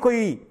od onih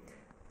koji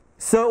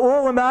se u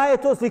ovom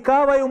ajetu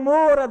oslikavaju,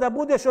 mora da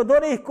budeš od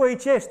onih koji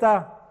će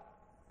šta?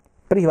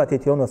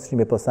 Prihvatiti ono s čim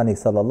je poslanik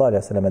sallallahu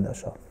alejhi ve sellem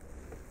došao.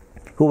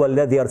 Huwa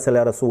alladhi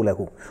arsala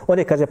rasulahu. On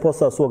je, kaže,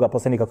 poslao svoga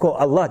poslanika. Ko?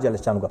 Allah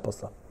dželešanu ga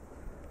poslao.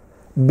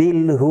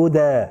 Bil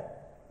huda.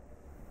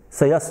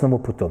 Sa jasnom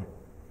uputom.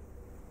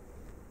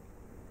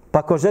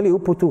 Pa ko želi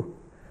uputu,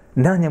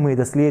 na njemu je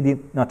da slijedi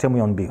na čemu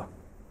je on bio.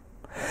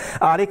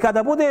 Ali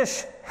kada budeš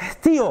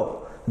htio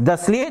da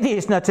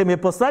slijediš na čemu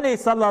je poslanik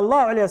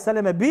sallallahu alejhi ve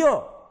sellem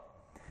bio,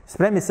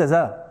 spremi se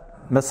za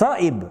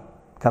masaib,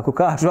 kako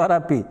kažu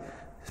Arapi,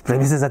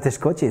 spremi se za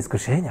teškoće i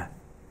iskušenja.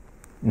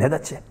 Ne da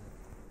će.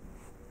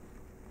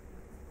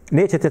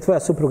 Nećete tvoja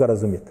supruga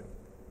razumjeti.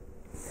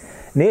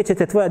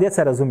 Nećete tvoja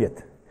djeca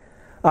razumjeti.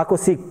 Ako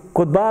si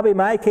kod babe i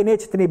majke,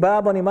 nećete ni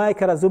babo ni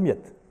majka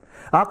razumjeti.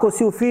 Ako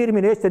si u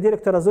firmi, nećete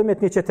direktor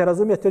razumjeti, nećete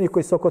razumjeti oni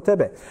koji su oko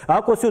tebe.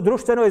 Ako si u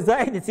društvenoj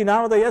zajednici,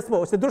 navodno jesmo,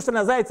 hoćete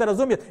društvena zajednica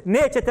razumjeti,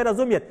 nećete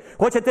razumjeti.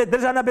 Hoćete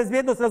državna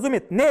bezbjednost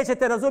razumjeti,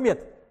 nećete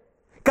razumjeti.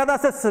 Kada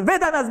se sve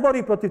danas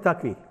bori protiv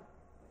takvih.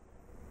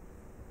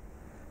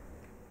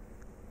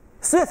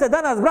 Sve se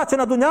danas, braćo,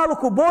 na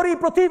dunjaluku bori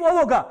protiv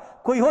ovoga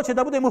koji hoće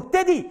da bude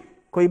muhtedi,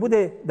 koji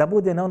bude da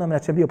bude na onome na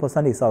čem bio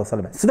poslanik sallallahu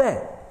alejhi ve sellem.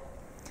 Sve.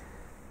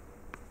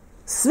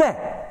 Sve.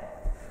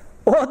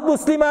 Od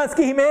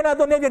muslimanskih imena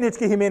do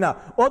nevjerničkih imena.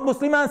 Od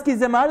muslimanskih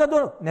zemalja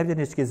do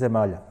nevjerničkih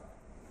zemalja.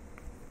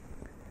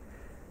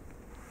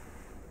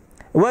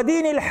 Wa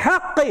dinil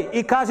haqqi,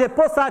 i kaže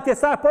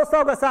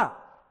poslao ga sa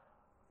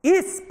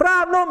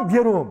ispravnom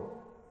vjerom.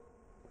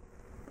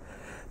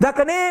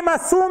 Dakle, nema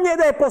sumnje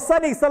da je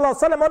poslanik sallallahu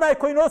alejhi ve sellem onaj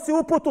koji nosi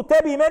uputu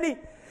tebi i meni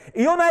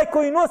i onaj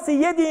koji nosi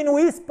jedinu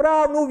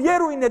ispravnu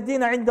vjeru. Inna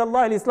dina inda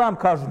Allahi l-Islam,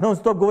 kažu, non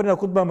stop govori na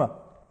hudbama.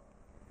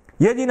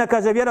 Jedina,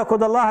 kaže, vjera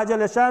kod Allaha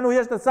dželešanu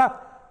je šta sa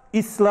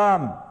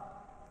Islam.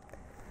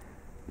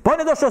 Pa on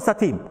je došao sa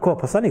tim. Ko?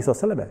 Poslanik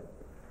sallallahu alejhi ve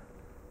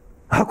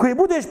sellem. Ako je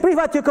budeš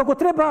prihvatio kako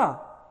treba,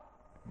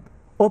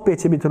 opet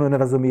će biti ono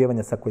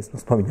nerazumijevanje sa koje smo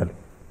spominjali.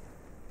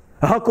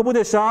 A ako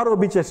budeš šaro,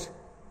 bit ćeš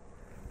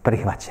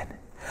prihvaćen.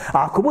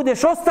 A ako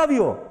budeš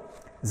ostavio,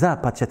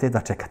 zapad će te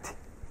da čekati.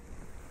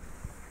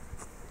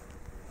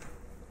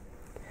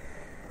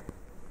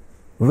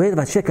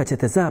 Vedva čekat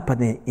ćete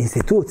zapadne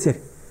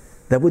institucije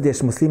da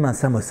budeš musliman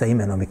samo sa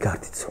imenom i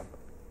karticom.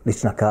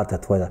 Lična karta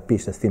tvoja da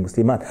piše s tim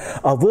musliman.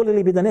 A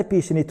volili bi da ne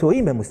piše ni to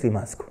ime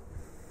muslimansko.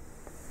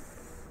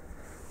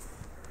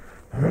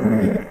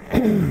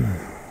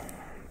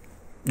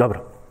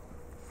 Dobro.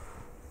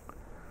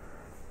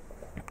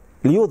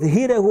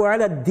 Liyudhirahu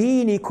ala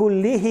dini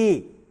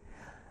kullihi.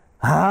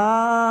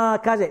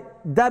 Kaže,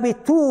 da bi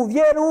tu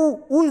vjeru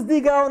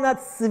uzdigao nad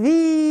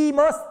svim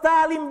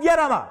ostalim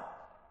vjerama.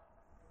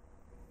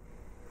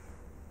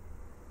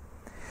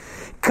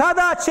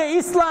 Kada će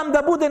islam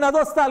da bude nad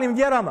ostalim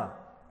vjerama?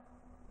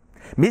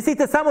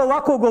 Mislite samo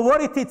ovako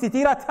govoriti i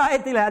citirati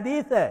ajete ili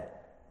hadise?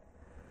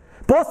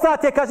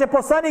 Poslat je, kaže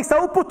poslanik, sa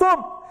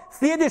uputom,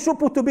 slijediš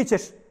uputu, bit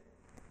ćeš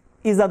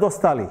iznad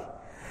ostalih.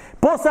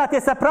 Poslat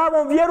je sa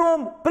pravom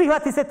vjerom,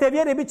 prihvati se te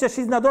vjere, bit ćeš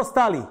iznad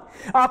ostalih.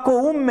 Ako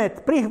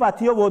ummet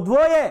prihvati ovo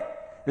dvoje,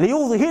 li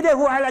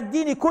uzhidehu ala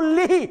dini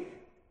kullihi,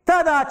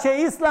 tada će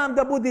islam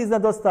da bude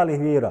iznad ostalih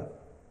vjera.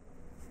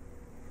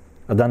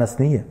 A danas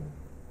nije.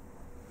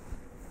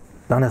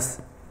 Danas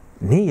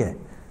nije.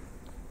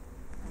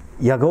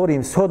 Ja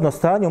govorim shodno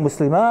stanju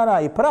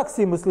muslimana i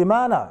praksi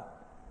muslimana.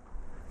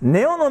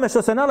 Ne onome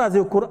što se nalazi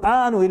u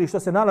Kur'anu ili što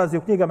se nalazi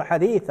u knjigama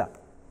haditha.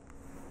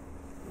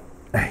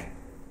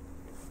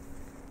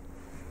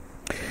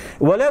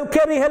 وَلَوْ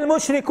كَرِهَ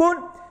الْمُشْرِكُونَ,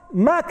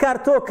 makar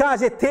to,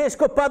 kaže,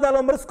 teško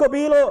padalo, mrsko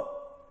bilo.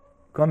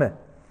 Kome?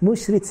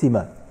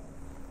 Mušricima.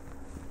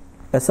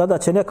 Sada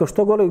će neko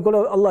što govori,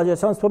 Allah je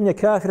sam spominje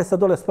kafire, sad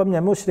dole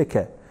spominje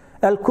mušrike.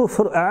 El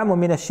kufr a'amu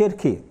mine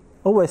širki.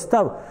 Ovo je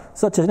stav,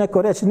 sad će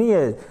neko reći,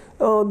 nije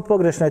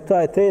pogrešna je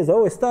ta teza,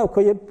 ovo je stav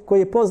koji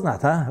je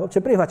poznat,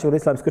 uopće prihvaćaju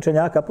islamski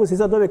učenjaka, pusti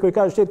sad ove koji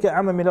kažu širke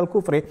a'amu mine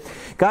kufri.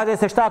 Kaže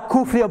se šta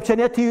kufri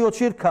općenitiji od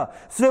širka,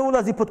 sve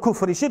ulazi pod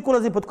kufr i širk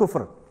ulazi pod kufr.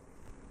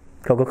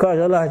 Kako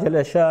kaže Allah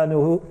dželle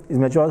šanuhu,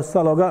 između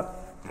ostaloga,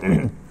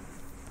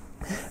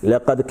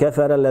 لَقَدْ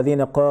كَفَرَ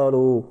الَّذِينَ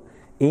قَالُوا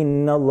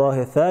إِنَّ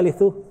اللَّهَ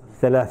ثَالِثُ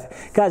ثَلَاثِ.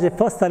 Kaže,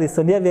 postali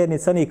su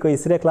nevjernici oni koji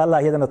su rekli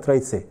Allah jedan od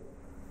trojice.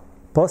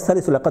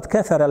 Postali su, لَقَدْ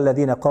كَفَرَ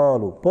الَّذِينَ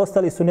قَالُوا,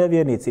 postali su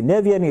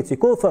nevjernici,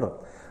 kufr,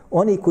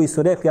 oni koji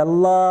su rekli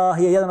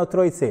Allah je jedan od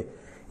trojice.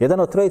 Jedan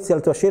od trojice, je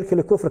li to širk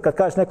ili kufr? Kad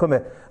kažeš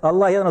nekome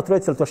Allah je jedan od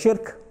trojice, je li to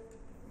širk?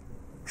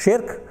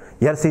 Širk?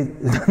 Jer si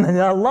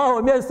na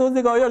Allahovom mjestu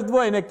uzdigao još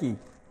dvoje neki.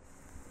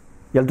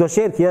 Jel to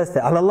širk? Jeste.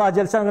 Ali Allah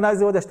dželešan ga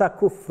naziva ovdje šta?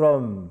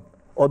 Kufrom.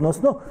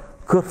 Odnosno,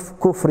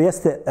 kufr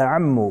jeste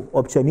ammu,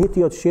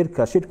 općeniti od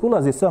širka. Širk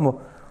ulazi samo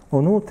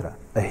unutra.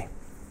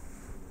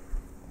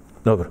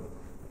 Dobro.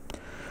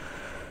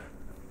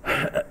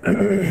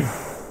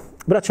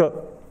 Braćo,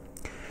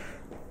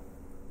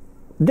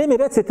 gdje mi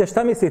recite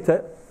šta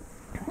mislite,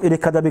 ili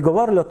kada bi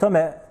govorili o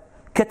tome,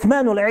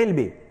 ketmenul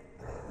ilbi,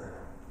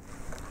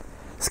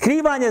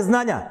 skrivanje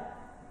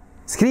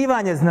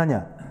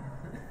znanja.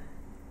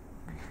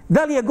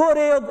 Da li je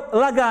gore od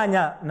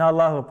laganja na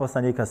Allahov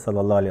poslanika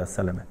sallallahu alejhi ve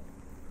selleme?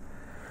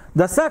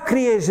 Da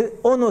sakriješ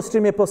ono s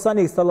čim je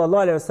poslanik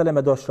sallallahu alejhi ve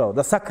selleme došao,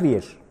 da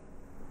sakriješ.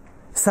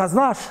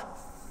 Saznaš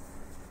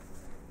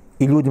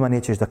i ljudima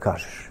nećeš da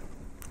kažeš.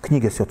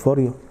 Knjige si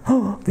otvorio,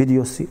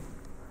 vidio si.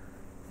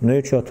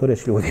 Neću ja to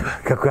reći ljudima,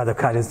 kako ja da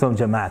kažem svom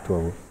džematu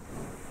ovu.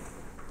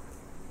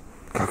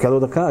 Kako ja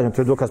da kažem,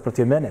 to je dokaz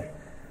protiv mene.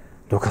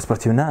 Dokaz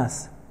protiv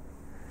nas.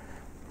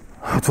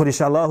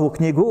 Otvoriš Allahu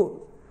knjigu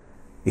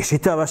i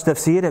čitavaš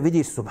tefsire,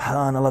 vidiš,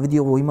 subhanallah, vidi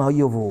ovo, ima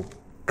i ovo.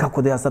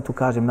 Kako da ja sad tu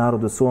kažem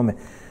narodu svome?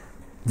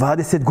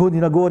 20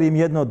 godina govorim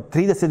jedno,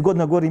 30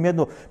 godina govorim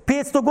jedno,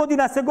 500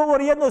 godina se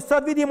govori jedno,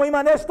 sad vidimo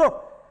ima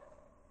nešto.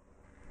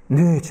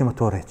 Nećemo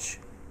to reći.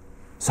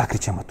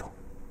 Sakrićemo to.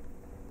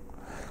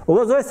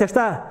 Ovo zove se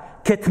šta?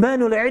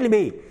 Ketmenul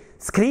ilmi,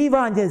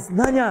 skrivanje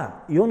znanja.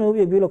 I ono je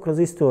uvijek bilo kroz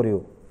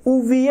istoriju.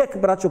 Uvijek,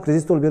 braćo, kroz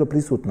istoriju bilo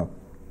prisutno.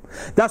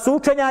 Da su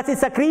učenjaci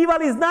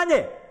sakrivali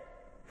znanje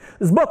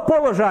zbog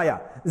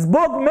položaja,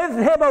 zbog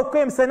mezheba u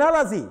kojem se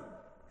nalazi,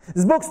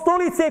 zbog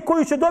stolice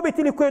koju će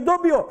dobiti ili koju je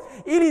dobio,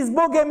 ili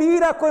zbog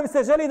emira kojem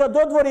se želi da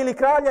dodvori ili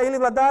kralja ili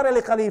vladara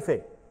ili halife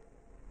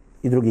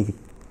i drugih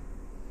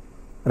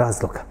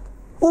razloga.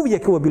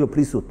 Uvijek je ovo bilo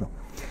prisutno.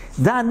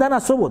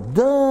 Danas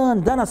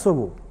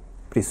ovo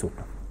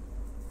prisutno.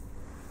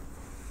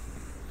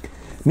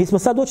 Mi smo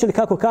sad učili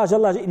kako kaže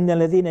Allah innal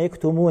ladhina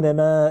yaktumuna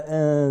ma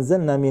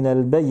anzalna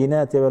minal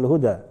bayyinati wal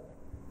huda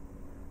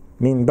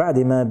min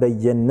ba'di ma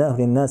bayyanahu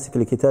lin-nasi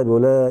fil kitabi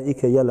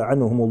ulaika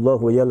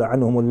yal'anuhumullahu wa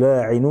yal'anuhumul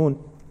la'inun.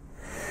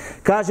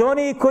 Kaže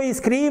oni koji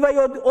skrivaju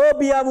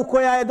objavu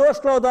koja je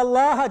došla od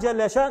Allaha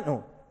dželle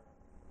šanu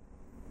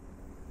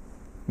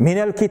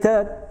minal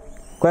kitab,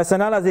 koja se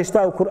nalazi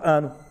šta u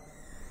Kur'anu.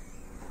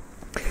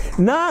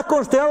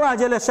 Nakon što je Allah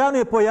dželle šanu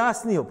je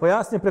pojasnio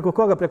preko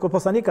koga? Preko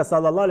poslanika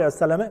sallallahu alejhi ve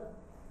selleme.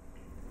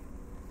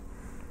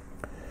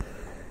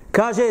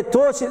 Kaže,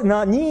 to će,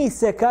 na njih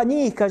se,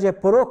 njih, kaže,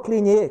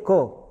 proklinje,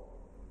 ko?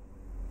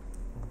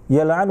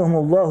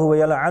 Jel'anuhumullahu wa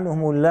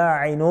jel'anuhumul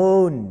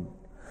la'inun.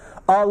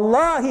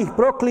 Allah ih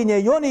proklinje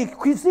i oni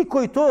svi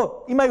koji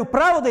to imaju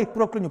pravo da ih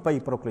proklinju, pa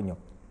ih proklinju.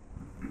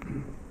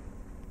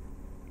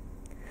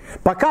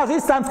 Pa kaže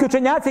islamski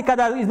učenjaci,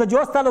 kada između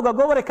ostaloga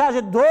govore,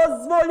 kaže,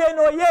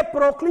 dozvoljeno je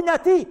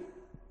proklinjati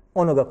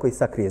onoga koji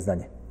sakrije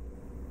znanje.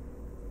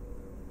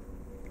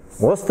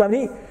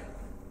 Ostavni,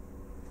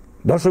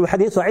 došlo u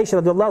hadisu Aisha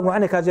radijallahu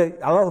anha,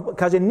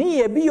 kaže,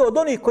 nije bio od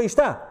onih koji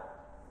šta?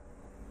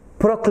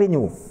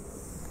 Proklinju.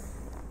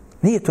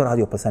 Nije to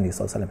radio poslanik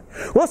sallallahu alejhi ve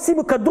sellem.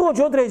 Osim kad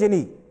dođe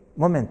određeni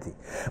momenti.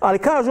 Ali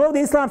kažu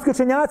ovdje islamski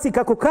učenjaci,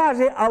 kako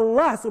kaže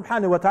Allah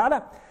subhanahu wa ta'ala,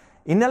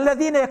 innal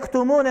ladhina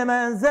yaktumuna ma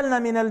anzalna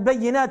minal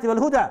bayyinati wal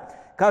huda,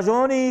 Kaže,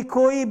 oni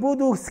koji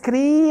budu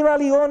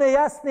skrivali one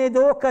jasne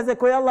dokaze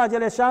koje Allah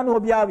dželešanu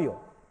objavio.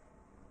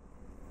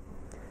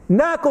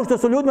 Nakon što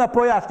su ljudima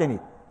pojašnjeni.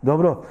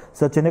 Dobro,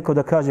 sad će neko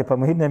da kaže, pa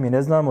mi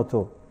ne znamo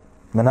to.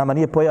 Nama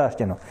nije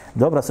pojašnjeno.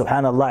 Dobro,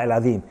 subhanallah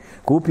il-azim.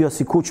 Kupio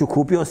si kuću,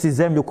 kupio si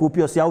zemlju,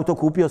 kupio si auto,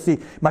 kupio si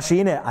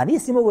mašine, a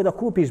nisi mogao da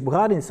kupiš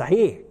Buharin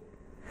sahih.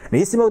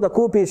 Nisi mogao da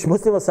kupiš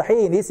Muslimo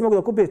sahih, nisi mogao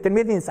da kupiš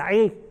Tirmidhin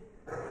sahih,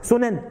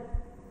 Sunen,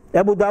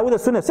 Ebu Dauda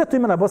Sunen, sve to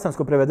ima na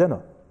bosanskom prevedeno.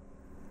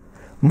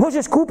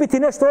 Možeš kupiti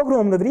nešto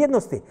ogromne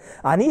vrijednosti,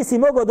 a nisi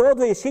mogao da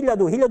odvojiš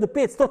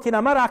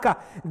 1500 maraka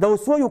da u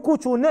svoju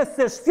kuću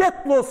uneseš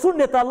svjetlo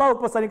sunneta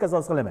Allahog poslanika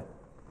sallallahu alejhi ve selleme.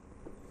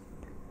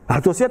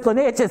 A to svjetlo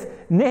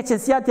neće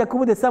sjati ako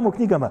bude samo u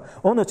knjigama.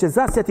 Ono će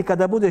zasjati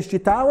kada budeš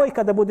čitao i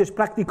kada budeš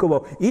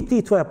praktikovao. I ti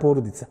i tvoja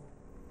porodica.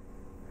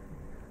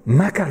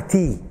 Makar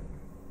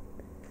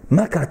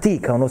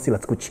ti kao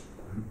nosilac kući.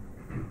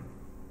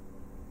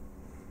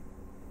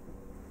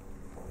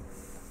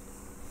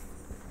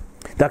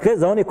 Dakle,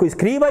 za one koji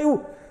skrivaju,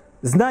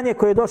 znanje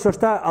koje je došlo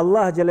šta?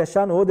 Allah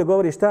dželešanu ovdje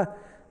govori šta?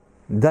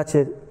 Da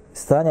će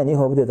stanja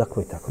njihovo bude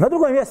tako i tako. Na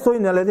drugom mjestu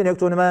inna ladine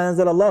yaktuna ma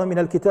anzala Allahu min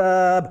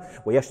al-kitab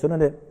wa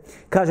yashtaruna,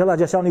 kaže Allah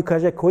dželešanu,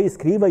 kaže koji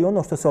skrivaju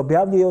ono što se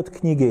objavljuje od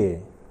knjige.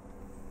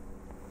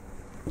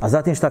 A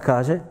zatim šta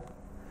kaže?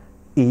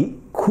 I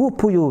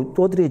kupuju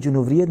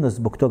određenu vrijednost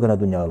zbog toga na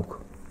dunjaluku.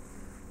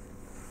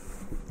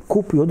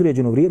 Kupuju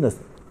određenu vrijednost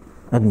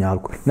na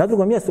dunjaluku. Na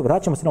drugom mjestu,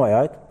 vraćamo se na ovaj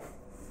ajet.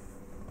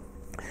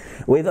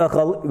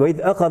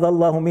 وإذ أخذ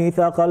الله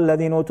ميثاق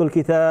الذين أوتوا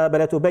الكتاب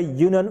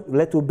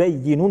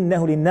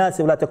لتبيننه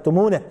للناس ولا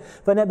تكتمونه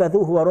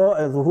فنبذوه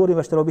وراء ظهور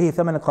واشتروا به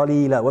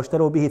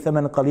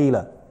ثمنا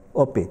قليلا.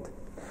 Opet.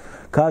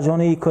 Kaže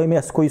oni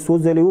koji su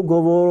uzeli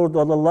ugovor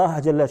od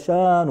Allaha dželle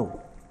šanu.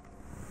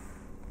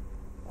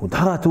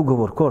 Dat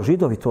ugovor, ko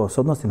Židovi, to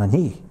se odnosi na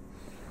njih.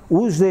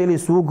 Uzeli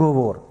su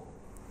ugovor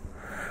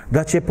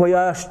da će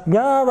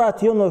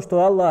pojašnjavati ono što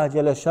Allah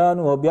dželle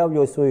šanu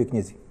objavljuje u svojoj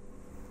knjizi.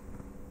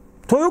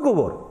 To je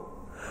ugovor.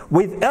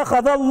 وَإِذْ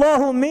أَخَذَ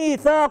اللَّهُ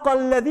مِيثَاقَ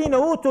الَّذِينَ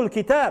أُوتُوا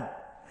الْكِتَابَ.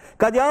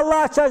 Kad je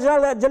Allah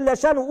dželle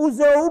šanu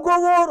uzeo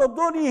ugovor od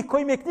onih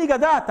kojim je knjiga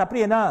data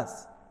prije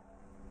nas.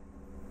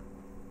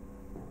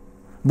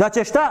 Da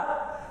će šta?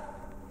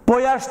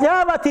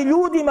 Pojašnjavati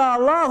ljudima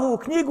Allahu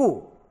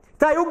knjigu.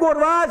 Taj ugovor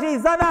važi i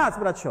za nas,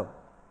 braćo.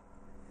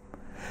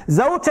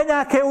 Za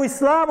učenjake u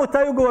islamu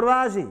taj ugovor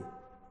važi.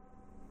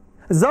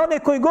 Za one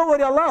koji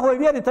govori Allahove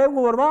vjeri taj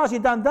ugovor važi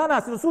dan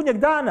danas do sudnjeg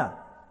dana.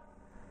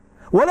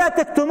 وَلَا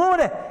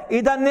تَكْتُمُونَ,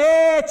 i da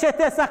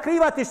nećete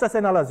sakrivati šta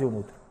se nalazi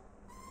unutra.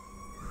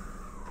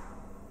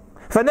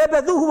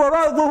 فَنَبَذُوهُ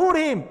وَرَاءَ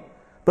ظُهُورِهِمْ,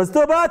 pa ste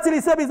to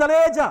bacili sebi za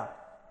leđa.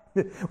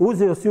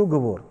 Uzeo si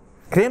ugovor,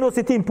 krenuo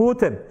si tim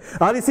putem,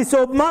 ali si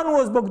se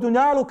obmanuo zbog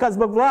dunjaluka,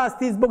 zbog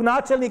vlasti, zbog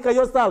načelnika i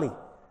ostali.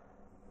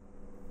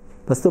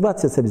 Pa ste to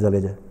bacili sebi za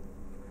leđa.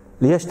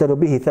 لِيَشْتَرُوا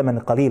بِهِ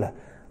ثَمَنًا قَلِيلًا,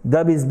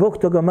 da bi zbog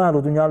toga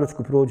malu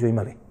dunjalučku prođu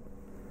imali.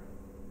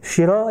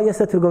 Šira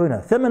jeste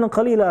trgovina. ثَمَنًا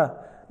قَلِيلًا,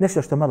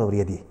 nešto što malo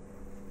vrijedi.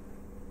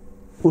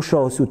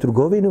 Ušao si u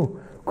trgovinu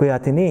koja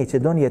te neće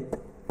donijeti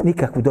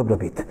nikakvu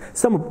dobrobit.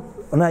 Samo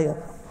onaj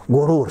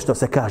gorur, što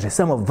se kaže,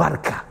 samo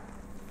varka.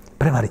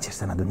 Prevarit ćeš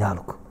se na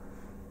dunjaluku.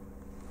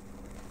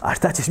 A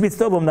šta ćeš biti s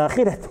tobom na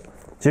ahiretu?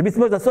 Ćeš biti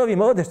možda s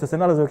ovim ovdje što se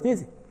nalazi u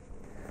knjizi?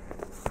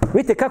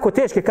 Vidite kako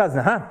teške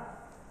kazne, ha?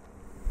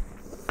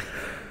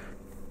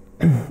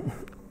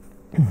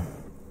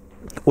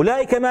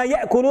 أولئك ما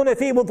يأكلون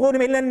في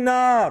بطونهم إلا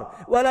النار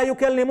ولا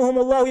يكلمهم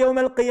الله يوم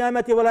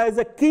القيامة ولا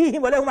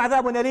يزكيهم ولهم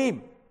عذاب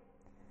أليم.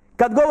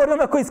 Kad govori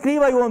onima koji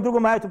skrivaju u ovom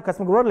drugom ajetu, kad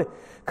smo govorili,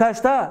 kaže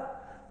šta?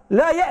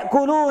 La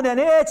ya'kuluna,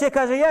 neće,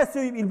 kaže, jesu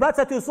ili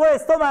bacati u svoje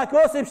stomake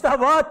osim šta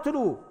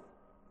vatru.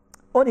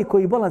 Oni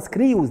koji bolan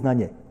skriju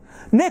znanje.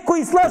 Ne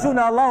koji slažu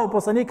na Allahu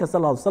poslanika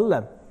sallallahu alejhi ve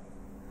sellem.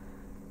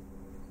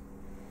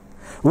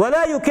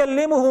 ولا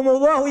يكلمهم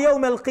الله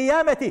يوم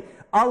القيامة,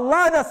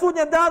 Allah na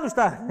sudnjem danu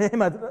šta?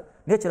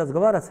 Neće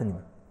razgovarati sa njima.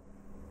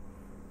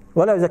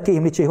 ولا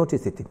يزكيهم, neće ih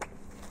očistiti.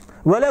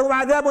 وَلَهُمْ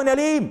عَذَابٌ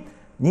أَلِيمٌ,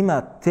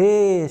 njima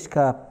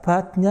teška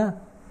patnja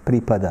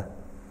pripada.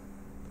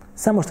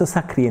 Samo što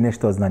sakrije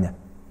nešto od znanja.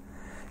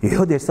 I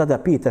odeš sada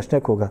pitaš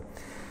nekoga,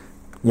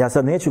 ja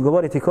sad neću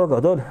govoriti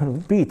koga,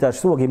 pitaš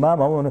svog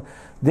imama, on,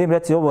 da im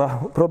reci ovo,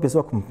 propis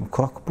ovako,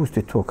 kako,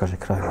 pusti to, kaže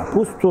kraj.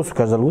 Pusti to, su,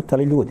 kaže,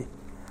 zalutali ljudi.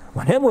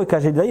 Ma nemoj,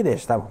 kaže, da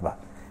ideš tamo, ba.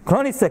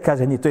 Kloni se,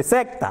 kaže, njih, to je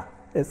sekta.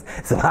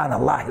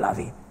 Subhanallah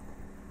il-azim.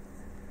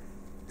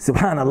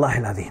 Subhanallah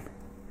il-azim.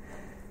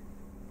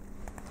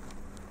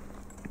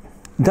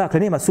 Dakle,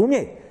 nema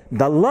sumnje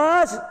da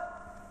laž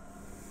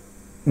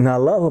na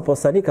Allahu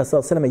poslanika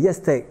sallallahu alejhi ve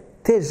selleme jeste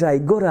teža i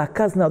gora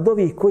kazna od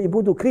ovih koji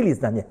budu krili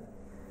znanje.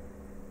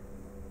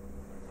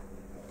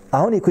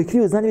 A oni koji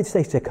kriju znanje, vidite šta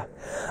ih čeka.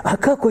 A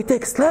kako je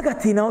tek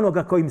slagati na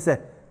onoga kojim se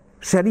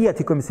šerijat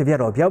i kojim se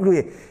vjera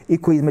objavljuje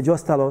i koji između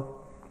ostalo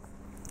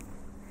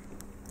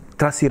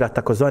trasira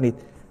takozvani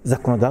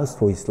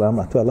zakonodavstvo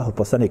islama, to je Allahov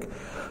poslanik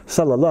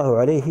sallallahu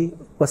alejhi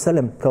ve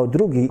sellem kao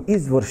drugi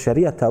izvor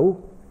šerijata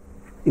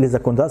ili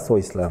zakonodavstvo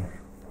islama.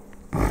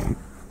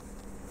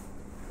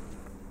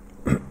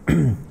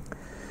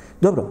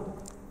 Dobro,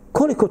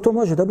 koliko to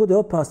može da bude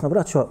opasno,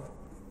 braćo?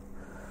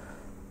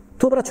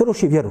 To, braćo,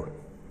 ruši vjeru.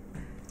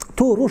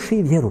 To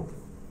ruši vjeru.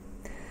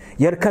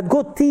 Jer kad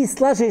god ti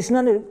slažeš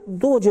na ne,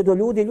 dođe do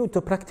ljudi, ljudi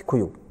to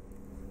praktikuju.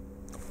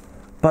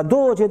 Pa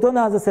dođe do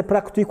nas da se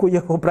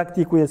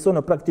praktikuje se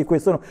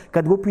ono.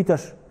 Kad ga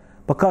upitaš,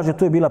 pa kaže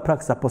to je bila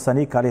praksa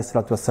poslanika, alejhi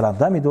selatu vesselam.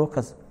 Daj mi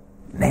dokaz.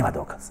 Nema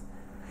dokaza.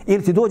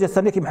 Ili ti dođe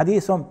sa nekim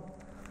hadisom,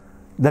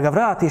 da ga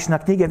vratiš na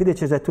knjige, vidjet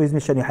ćeš da je to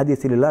izmišljeni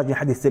hadis ili lažni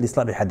hadis ili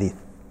slabi hadis.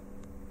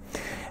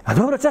 A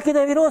dobro, čak i da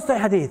je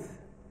vjerodostojan hadis.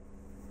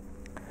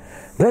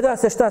 Gleda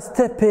se šta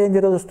stepen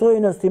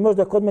vjerodostojnosti,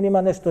 možda kod mene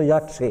ima nešto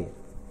jače.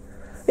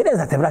 Vi ne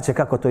znate, braće,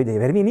 kako to ide,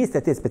 jer vi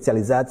niste te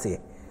specijalizacije.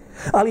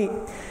 Ali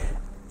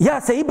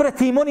ja se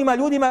ibratim onima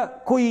ljudima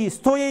koji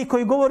stoje i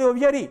koji govore o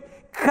vjeri,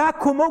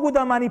 kako mogu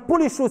da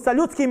manipulišu sa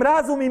ljudskim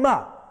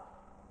razumima.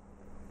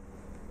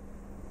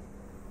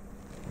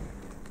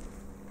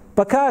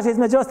 Pa kaže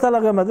između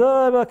ostalog,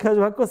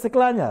 kaže, ako se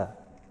klanja.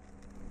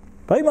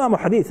 Pa imamo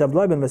hadis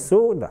Abdullah ibn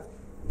Mas'uda.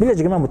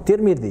 Bilježi ga imamo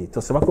Tirmidhi,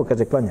 to se ovako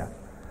kaže klanja.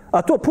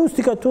 A to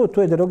pusti kad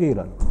to je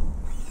derogirano.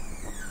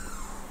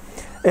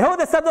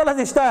 Ovdje sad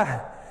dolazi šta?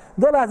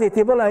 Dolazi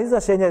ti bolan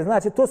izlašenje,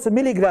 znači to su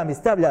miligrami,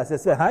 stavlja se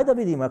sve. Hajde da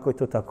vidimo ako je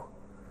to tako.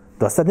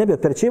 Da sad ne bi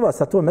opterećivao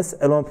sa tom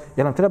meselom,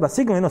 jer nam treba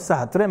sigurno jedno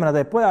sat vremena da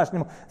je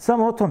pojašnimo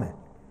samo o tome.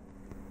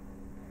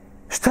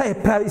 Šta je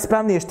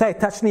ispravnije, šta je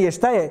tačnije,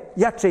 šta je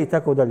jače i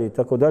tako dalje i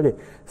tako dalje.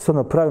 S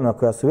ono pravilno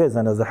koja su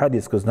vezana za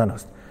hadijsku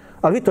znanost.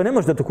 Ali vi to ne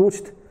možete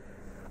dokučiti.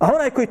 A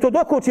onaj koji to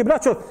dokuči,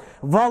 braćo,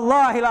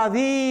 vallahi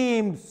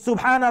lazim,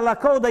 subhanallah,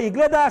 kao da ih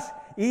gledaš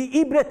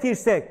i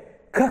ibretiš se.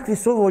 Kakvi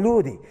su ovo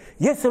ljudi?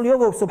 Jesu li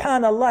ovo,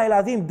 subhanallah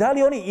lazim, da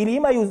li oni ili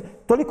imaju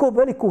toliko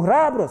veliku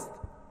hrabrost?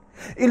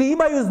 Ili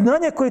imaju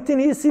znanje koje ti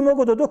nisi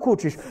mogao da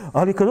dokučiš?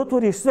 Ali kad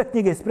otvoriš sve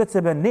knjige ispred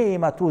sebe,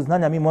 nema tu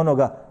znanja mimo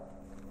onoga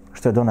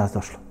što je do nas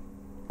došlo.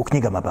 U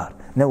knjigama bar,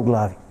 ne u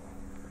glavi.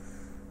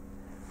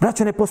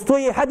 Braćo, ne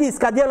postoje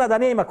hadijska djela da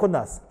nema kod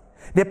nas.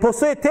 Ne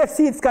postoje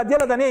tefsirska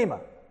djela da nema.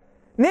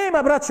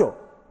 Nema, braćo.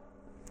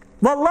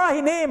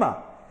 Wallahi nema.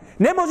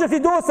 Ne možeš ti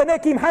doći sa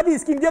nekim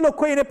hadijskim djelom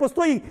koji ne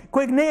postoji,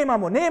 kojeg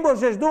nemamo. Ne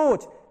možeš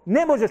doći.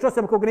 Ne možeš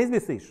osim kog ne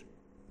izmisliš.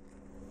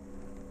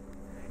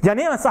 Ja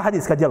nemam sva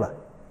hadijska djela.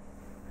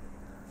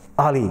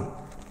 Ali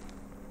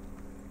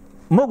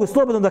mogu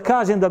slobodno da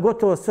kažem da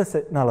gotovo sve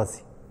se nalazi.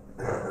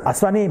 A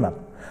sva nemam.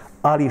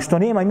 Ali što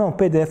nema, imamo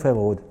PDF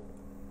evo ovdje.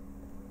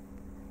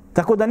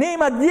 Tako da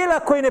nema djela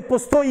koje ne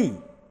postoji,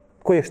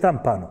 koje je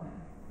štampano.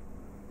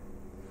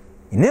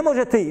 I ne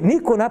možete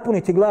niko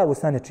napuniti glavu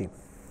sa nečim.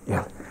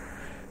 Jel?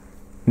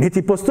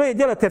 Niti postoje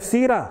djela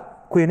tefsira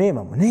koje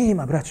nemamo.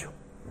 Nema, braćo.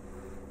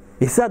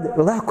 I sad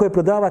lako je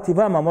prodavati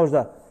vama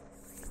možda,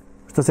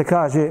 što se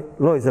kaže,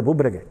 loj za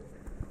bubrege.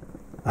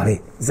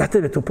 Ali za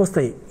tebe to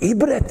postaje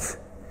ibret.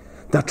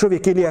 Da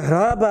čovjek ili je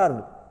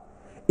hrabar,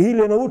 ili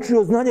je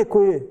naučio znanje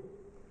koje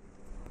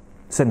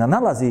se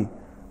nalazi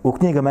u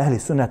knjigama ehli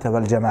sunnata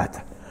vel džemata.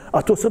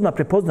 A to se odmah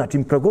prepozna,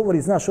 čim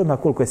progovori, znaš odmah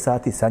koliko je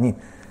sati sa njim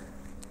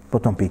po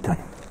tom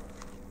pitanju.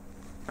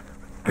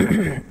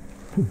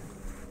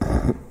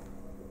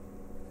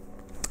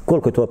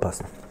 Koliko je to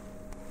opasno?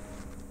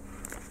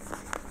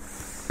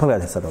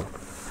 Pogledajte sad ovo.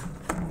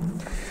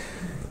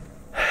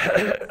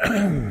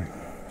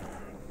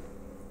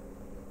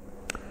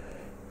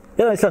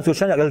 Jedan islamski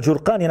učenjak,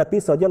 Al-Đurqan, je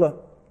napisao djelo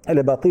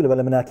El-Batil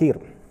vel-Menakir.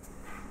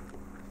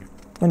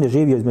 On je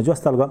živio između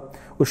ostaloga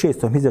u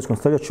 6. hidžretskom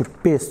stoljeću,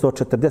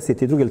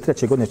 542. ili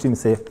 3. godine čim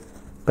se je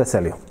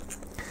preselio.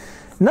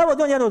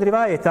 Navod on jedan od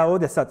rivajeta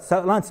ovdje sad,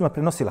 sa lancima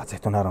prenosilaca je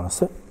to naravno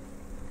sve.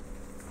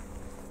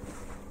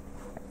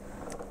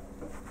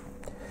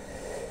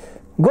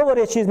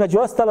 Govoreći između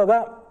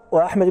ostaloga o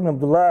Ahmed ibn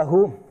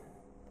Abdullahu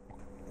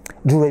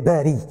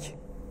Džuvejbari,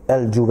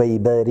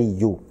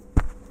 El-Džuvejbariju.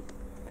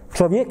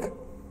 Čovjek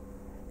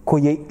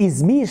koji je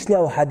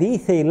izmišljao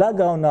hadise i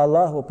lagao na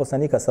Allahu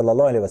poslanika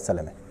sallallahu alejhi ve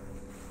selleme.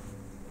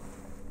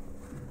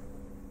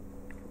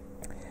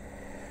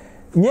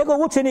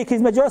 Njegov učenik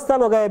između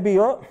ostaloga je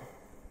bio,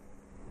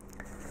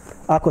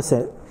 ako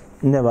se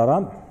ne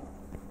varam,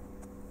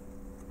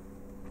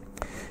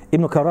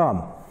 Ibn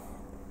Karam.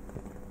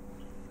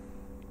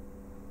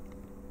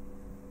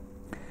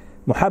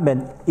 Muhammed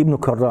ibn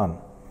Karam.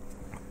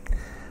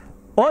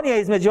 On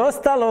je između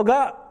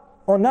ostaloga,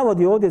 on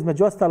navodi ovdje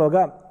između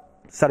ostaloga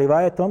sa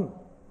rivajetom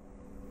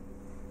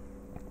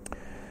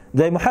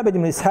da je Muhammed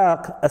ibn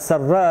Ishaq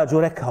as-Sarrađu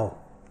rekao,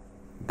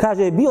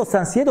 kaže, bio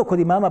sam sjedao kod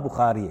imama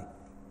Buharije.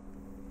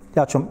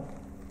 Ja ću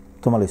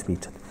to malo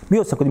ispričati.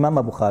 Bio sam kod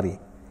imama Buharije.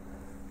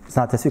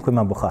 Znate svi ko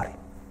imam Buharije.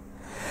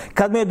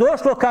 Kad mi je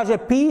došlo, kaže,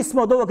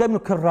 pismo od ovoga ibn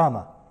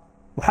Karama,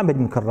 Muhammed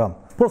ibn Karam,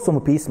 poslao mu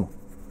pismo.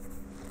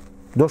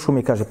 Došlo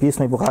mi, kaže,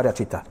 pismo i Buharija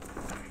čita.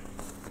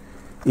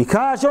 I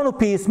kaže on u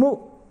pismu,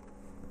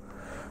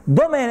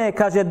 do mene,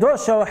 kaže,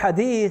 došao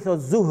hadith od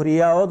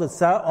Zuhrija,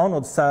 on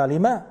od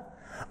Salima,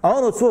 a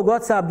on od svog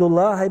oca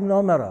Abdullaha ibn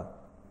Omara.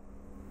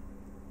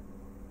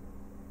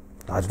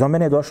 Znači, do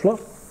mene je došlo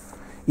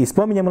i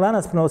spominjemo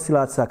lanac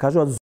prenosilaca, kaže,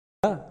 od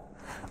Zuhrija,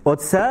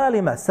 od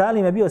Salima.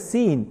 Salim je bio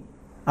sin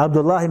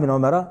Abdullah ibn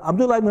Umara.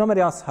 Abdullah ibn Umar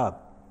je ashab.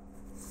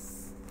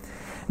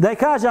 Da je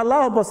kaže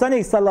Allahu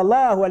poslanik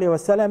sallallahu alejhi ve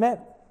selleme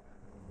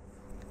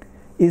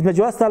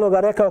između ostaloga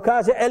rekao,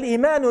 kaže el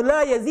imanu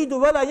la yazidu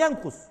wa la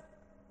yanqus.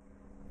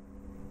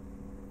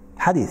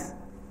 Hadis.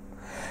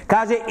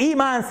 Kaže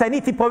iman se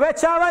niti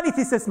povećava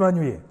niti se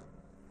smanjuje.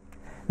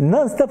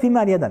 Non stop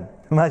iman jedan.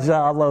 Maša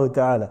Allahu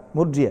ta'ala.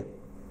 Murđije.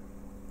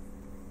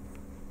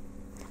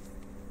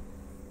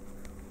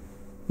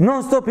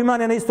 Non stop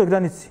iman je na istoj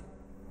granici.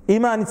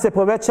 Iman niti se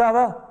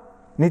povećava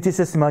niti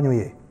se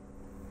smanjuje.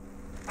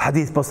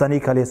 Hadis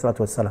poslanika alejhi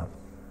salatu vesselam.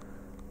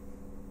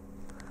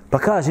 Pa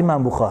kaže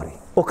Imam Buhari,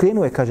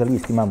 okrenuo je, kaže,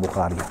 list Imam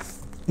Buharija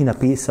i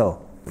napisao,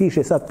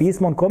 piše sad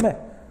pismom kome?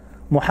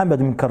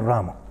 Muhammedu min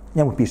Karramu,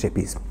 njemu piše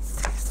pismo.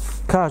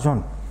 Kaže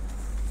on,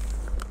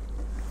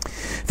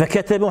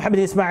 فكتب محمد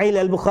إسماعيل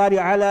البخاري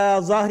على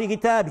ظهر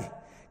كتابه.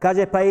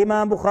 kaže pa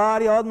Imam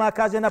Buhari odmah,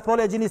 kaže, na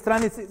poleđini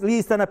stranici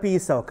lista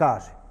napisao,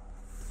 kaže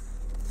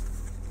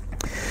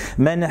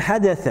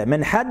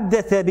من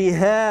حدث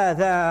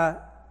بهذا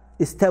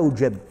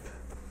استوجب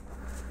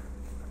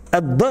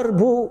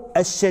الضرب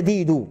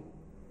الشديد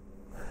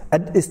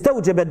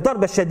استوجب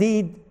الضرب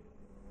الشديد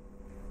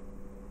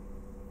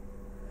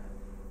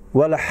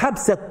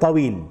والحبس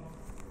الطويل.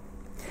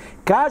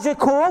 kaže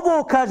ko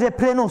ovo, kaže,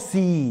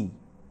 prenosi,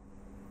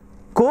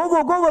 ko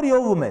ovo govori o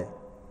ovome,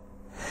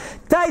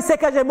 taj se,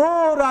 kaže,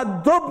 mora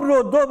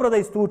dobro da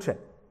istuče.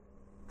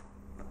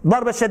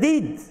 Darba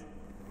šedid,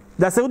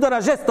 da se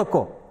udara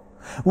žestoko.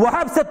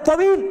 وحبس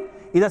الطويل,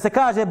 i da se,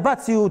 kaže,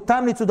 baci u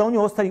tamnicu, da u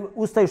nju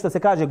ustaju, što se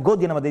kaže,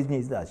 godinama da iz nje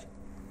izađe.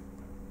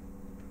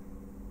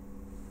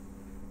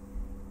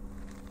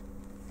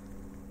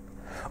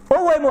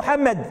 Ovo je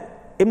Muhammed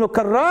ibn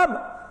Karram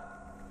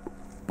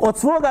od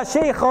svoga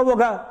šejha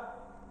ovoga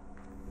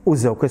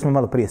uzeo, koje smo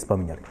malo prije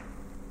spominjali.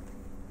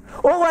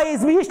 Ovo je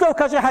izmišljao,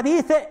 kaže,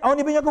 hadise, a on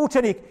je bio njegov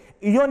učenik.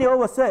 I on je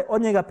ovo sve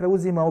od njega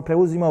preuzimao,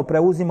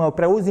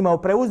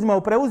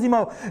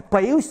 pa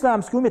je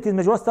islamski umjet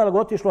između ostalog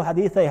otišlo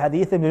hadisa i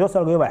hadise, između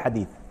ostalog i ovaj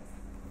hadis.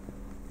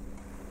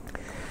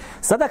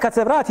 Sada kad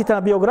se vratite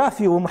na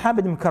biografiju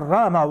Muhammed ibn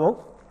Karrama ovog,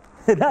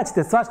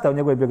 naćete svašta u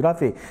njegovoj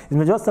biografiji.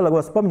 Između ostalog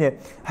vas spominje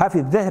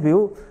Hafid Zehbi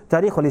u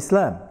Tarihul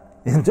Islam.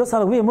 Između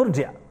ostalog vi je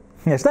murđija.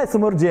 Šta je su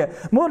murđije?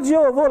 Murđije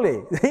ovo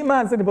voli.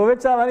 Iman se ne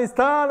povećava ni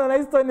stalno na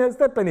istoj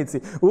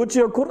stepenici.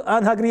 Učio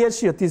Kur'an, a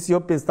griješio, ti si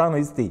opet stalno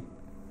isti.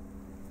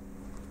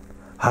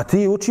 A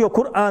ti učio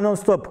Kur'an non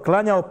stop,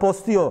 klanjao,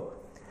 postio.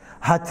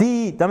 A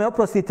ti, da me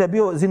oprostite,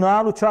 bio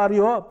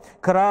zinalučario,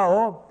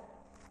 krao.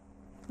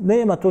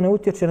 Nema, to ne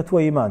utječe na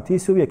tvoj iman. Ti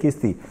si uvijek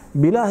isti.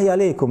 Bilahi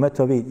alejkum,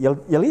 eto vi.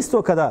 Jel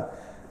isto kada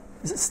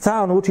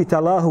stalno učite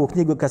Allahovu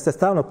knjigu, kad ste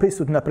stalno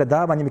prisutni na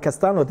predavanjima, kad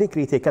stalno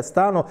dikrite, kad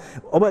stalno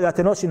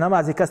obavljate noćni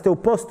namazi, kad ste u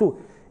postu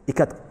i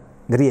kad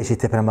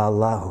griješite prema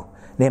Allahu,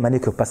 nema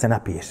nikog pa se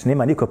napiješ,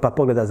 nema nikog pa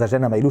pogleda za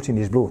ženama i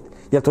učiniš blud.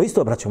 Jel to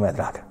isto, braćo moja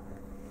draga?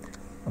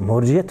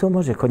 Murđije to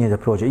može kod nje da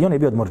prođe. I on je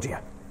bio od murđija.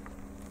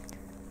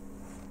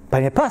 Pa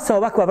im je pasao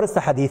ovakva vrsta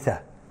haditha.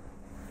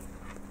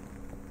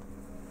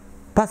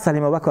 Pasali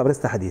im ovakva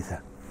vrsta haditha.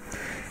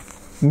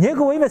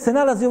 Njegovo ime se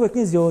nalazi u ovoj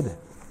knjizi ovdje.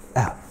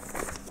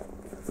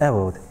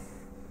 Evo ovdje.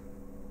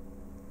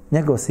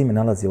 Njegovo se ime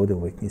nalazi ovdje u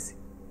ovoj knjizi.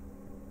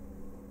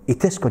 I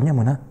teško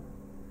njemu na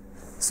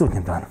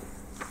sudnjem danu.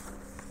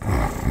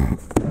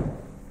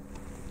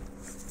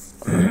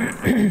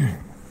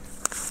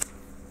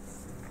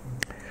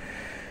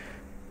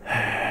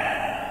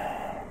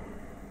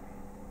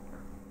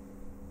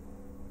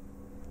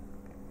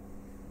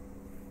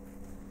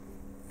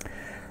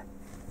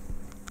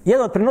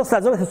 Jedan od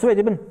prenoslaca zove se Suvejd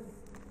ibn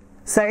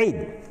Sa'id.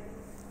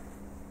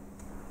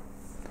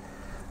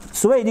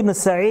 Suvejd ibn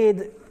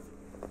Sa'id,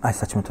 aj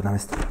sad ćemo to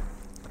navesti.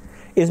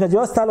 Između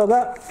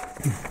ostaloga,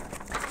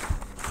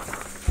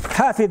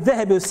 Hafid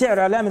Zehebi u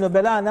Si'ru A'lami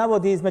Nubala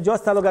navodi između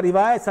ostaloga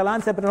rivajet sa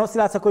lancem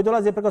prenosilaca koji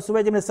dolaze preko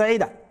Suvejd ibn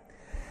Sa'ida.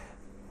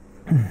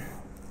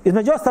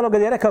 Između ostaloga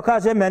je rekao,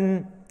 kaže,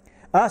 men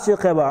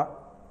ašiqeva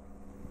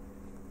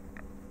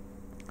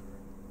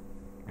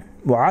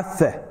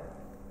وعفه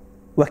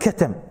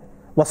وكتم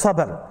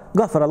وصبر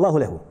غفر الله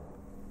له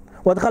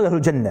وادخله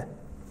الجنة.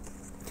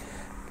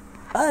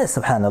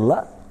 سبحان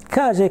الله,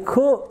 kaže,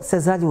 ko se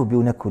zaljubi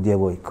u neku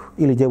djevojku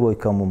ili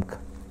djevojka u mumka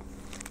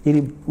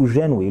ili u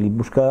ženu ili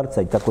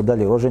muškarca i tako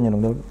dalje,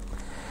 oženjenog,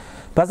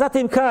 pa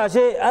zatim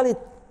kaže, ali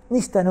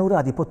ništa ne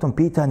uradi po tom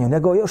pitanju,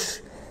 nego još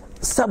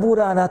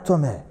sabura na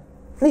tome,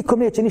 nikom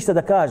neće ništa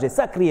da kaže,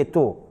 sakrije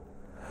to,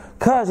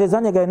 kaže, za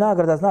njega je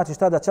nagrada, znači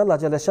šta, da će Allah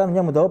dželešan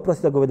njemu da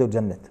oprosti, da ga uvede u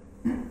džennet.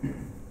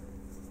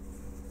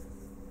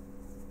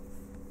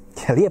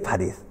 Lijep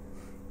hadis.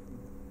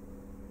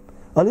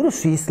 Ali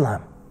ruši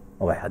islam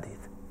ovaj hadis.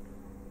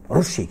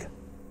 Ruši ga.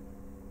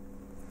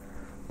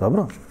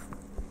 Dobro?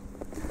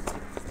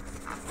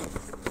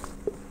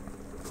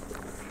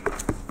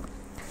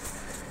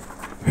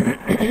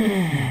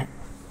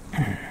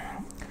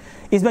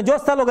 Između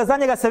ostaloga za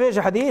njega se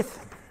veže hadis.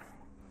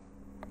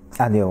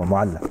 A nije ovo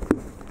mualla.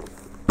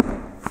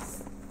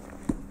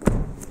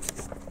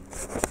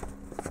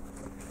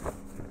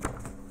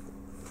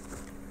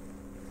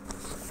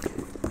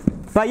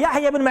 Pa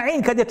Jahja ibn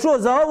Ma'in kad je čuo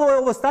za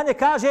ovo stanje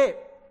kaže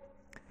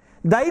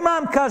da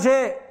imam,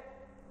 kaže,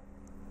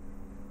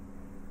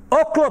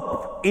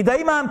 oklop i da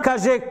imam,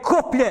 kaže,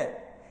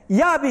 koplje,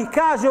 ja bih,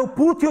 kaže,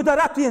 uputio da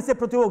ratujem se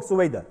protiv ovog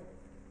Suvejda.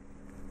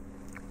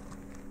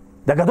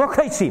 Da ga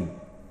dokrajčim.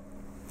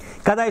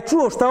 Kada je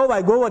čuo šta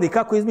ovaj govori,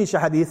 kako izmišlja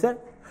hadise,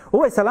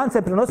 ovaj sa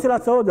lancem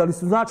prenosilaca ovdje, ali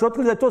su znači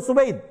otkrili da je to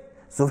Suvejd.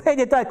 Suvejd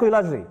je taj koji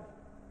laži.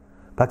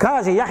 Pa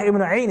kaže Jahja ibn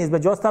Ma'in,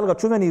 između ostaloga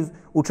čuveni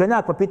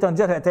učenjak, pa pitan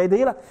Džerha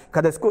Tajdila,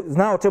 kada je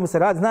znao o čemu se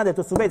radi, zna da je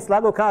to Suvejd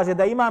slago, kaže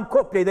da imam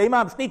koplje i da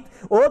imam štit,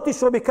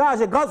 otišao bi,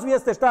 kaže, gazu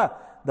jeste šta?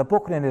 Da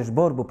pokreneš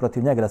borbu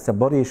protiv njega, da se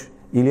boriš,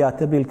 ili ja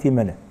tebi ili ti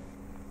mene.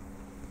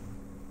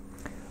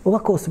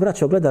 Ovako su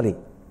braće ogledali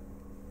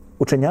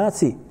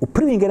učenjaci u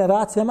prvim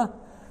generacijama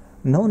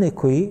na one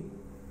koji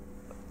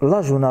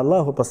lažu na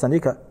Allahu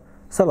poslanika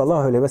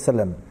sallallahu alejhi ve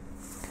sellem.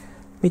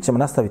 Mi ćemo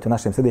nastaviti u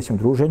našem sljedećem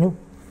druženju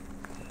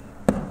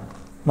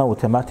na ovu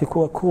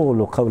tematiku.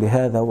 Aqulu qawli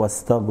hadha wa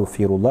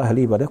astaghfirullah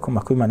li wa lakum.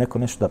 Ako ima neko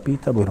nešto da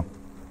pita, bujrum.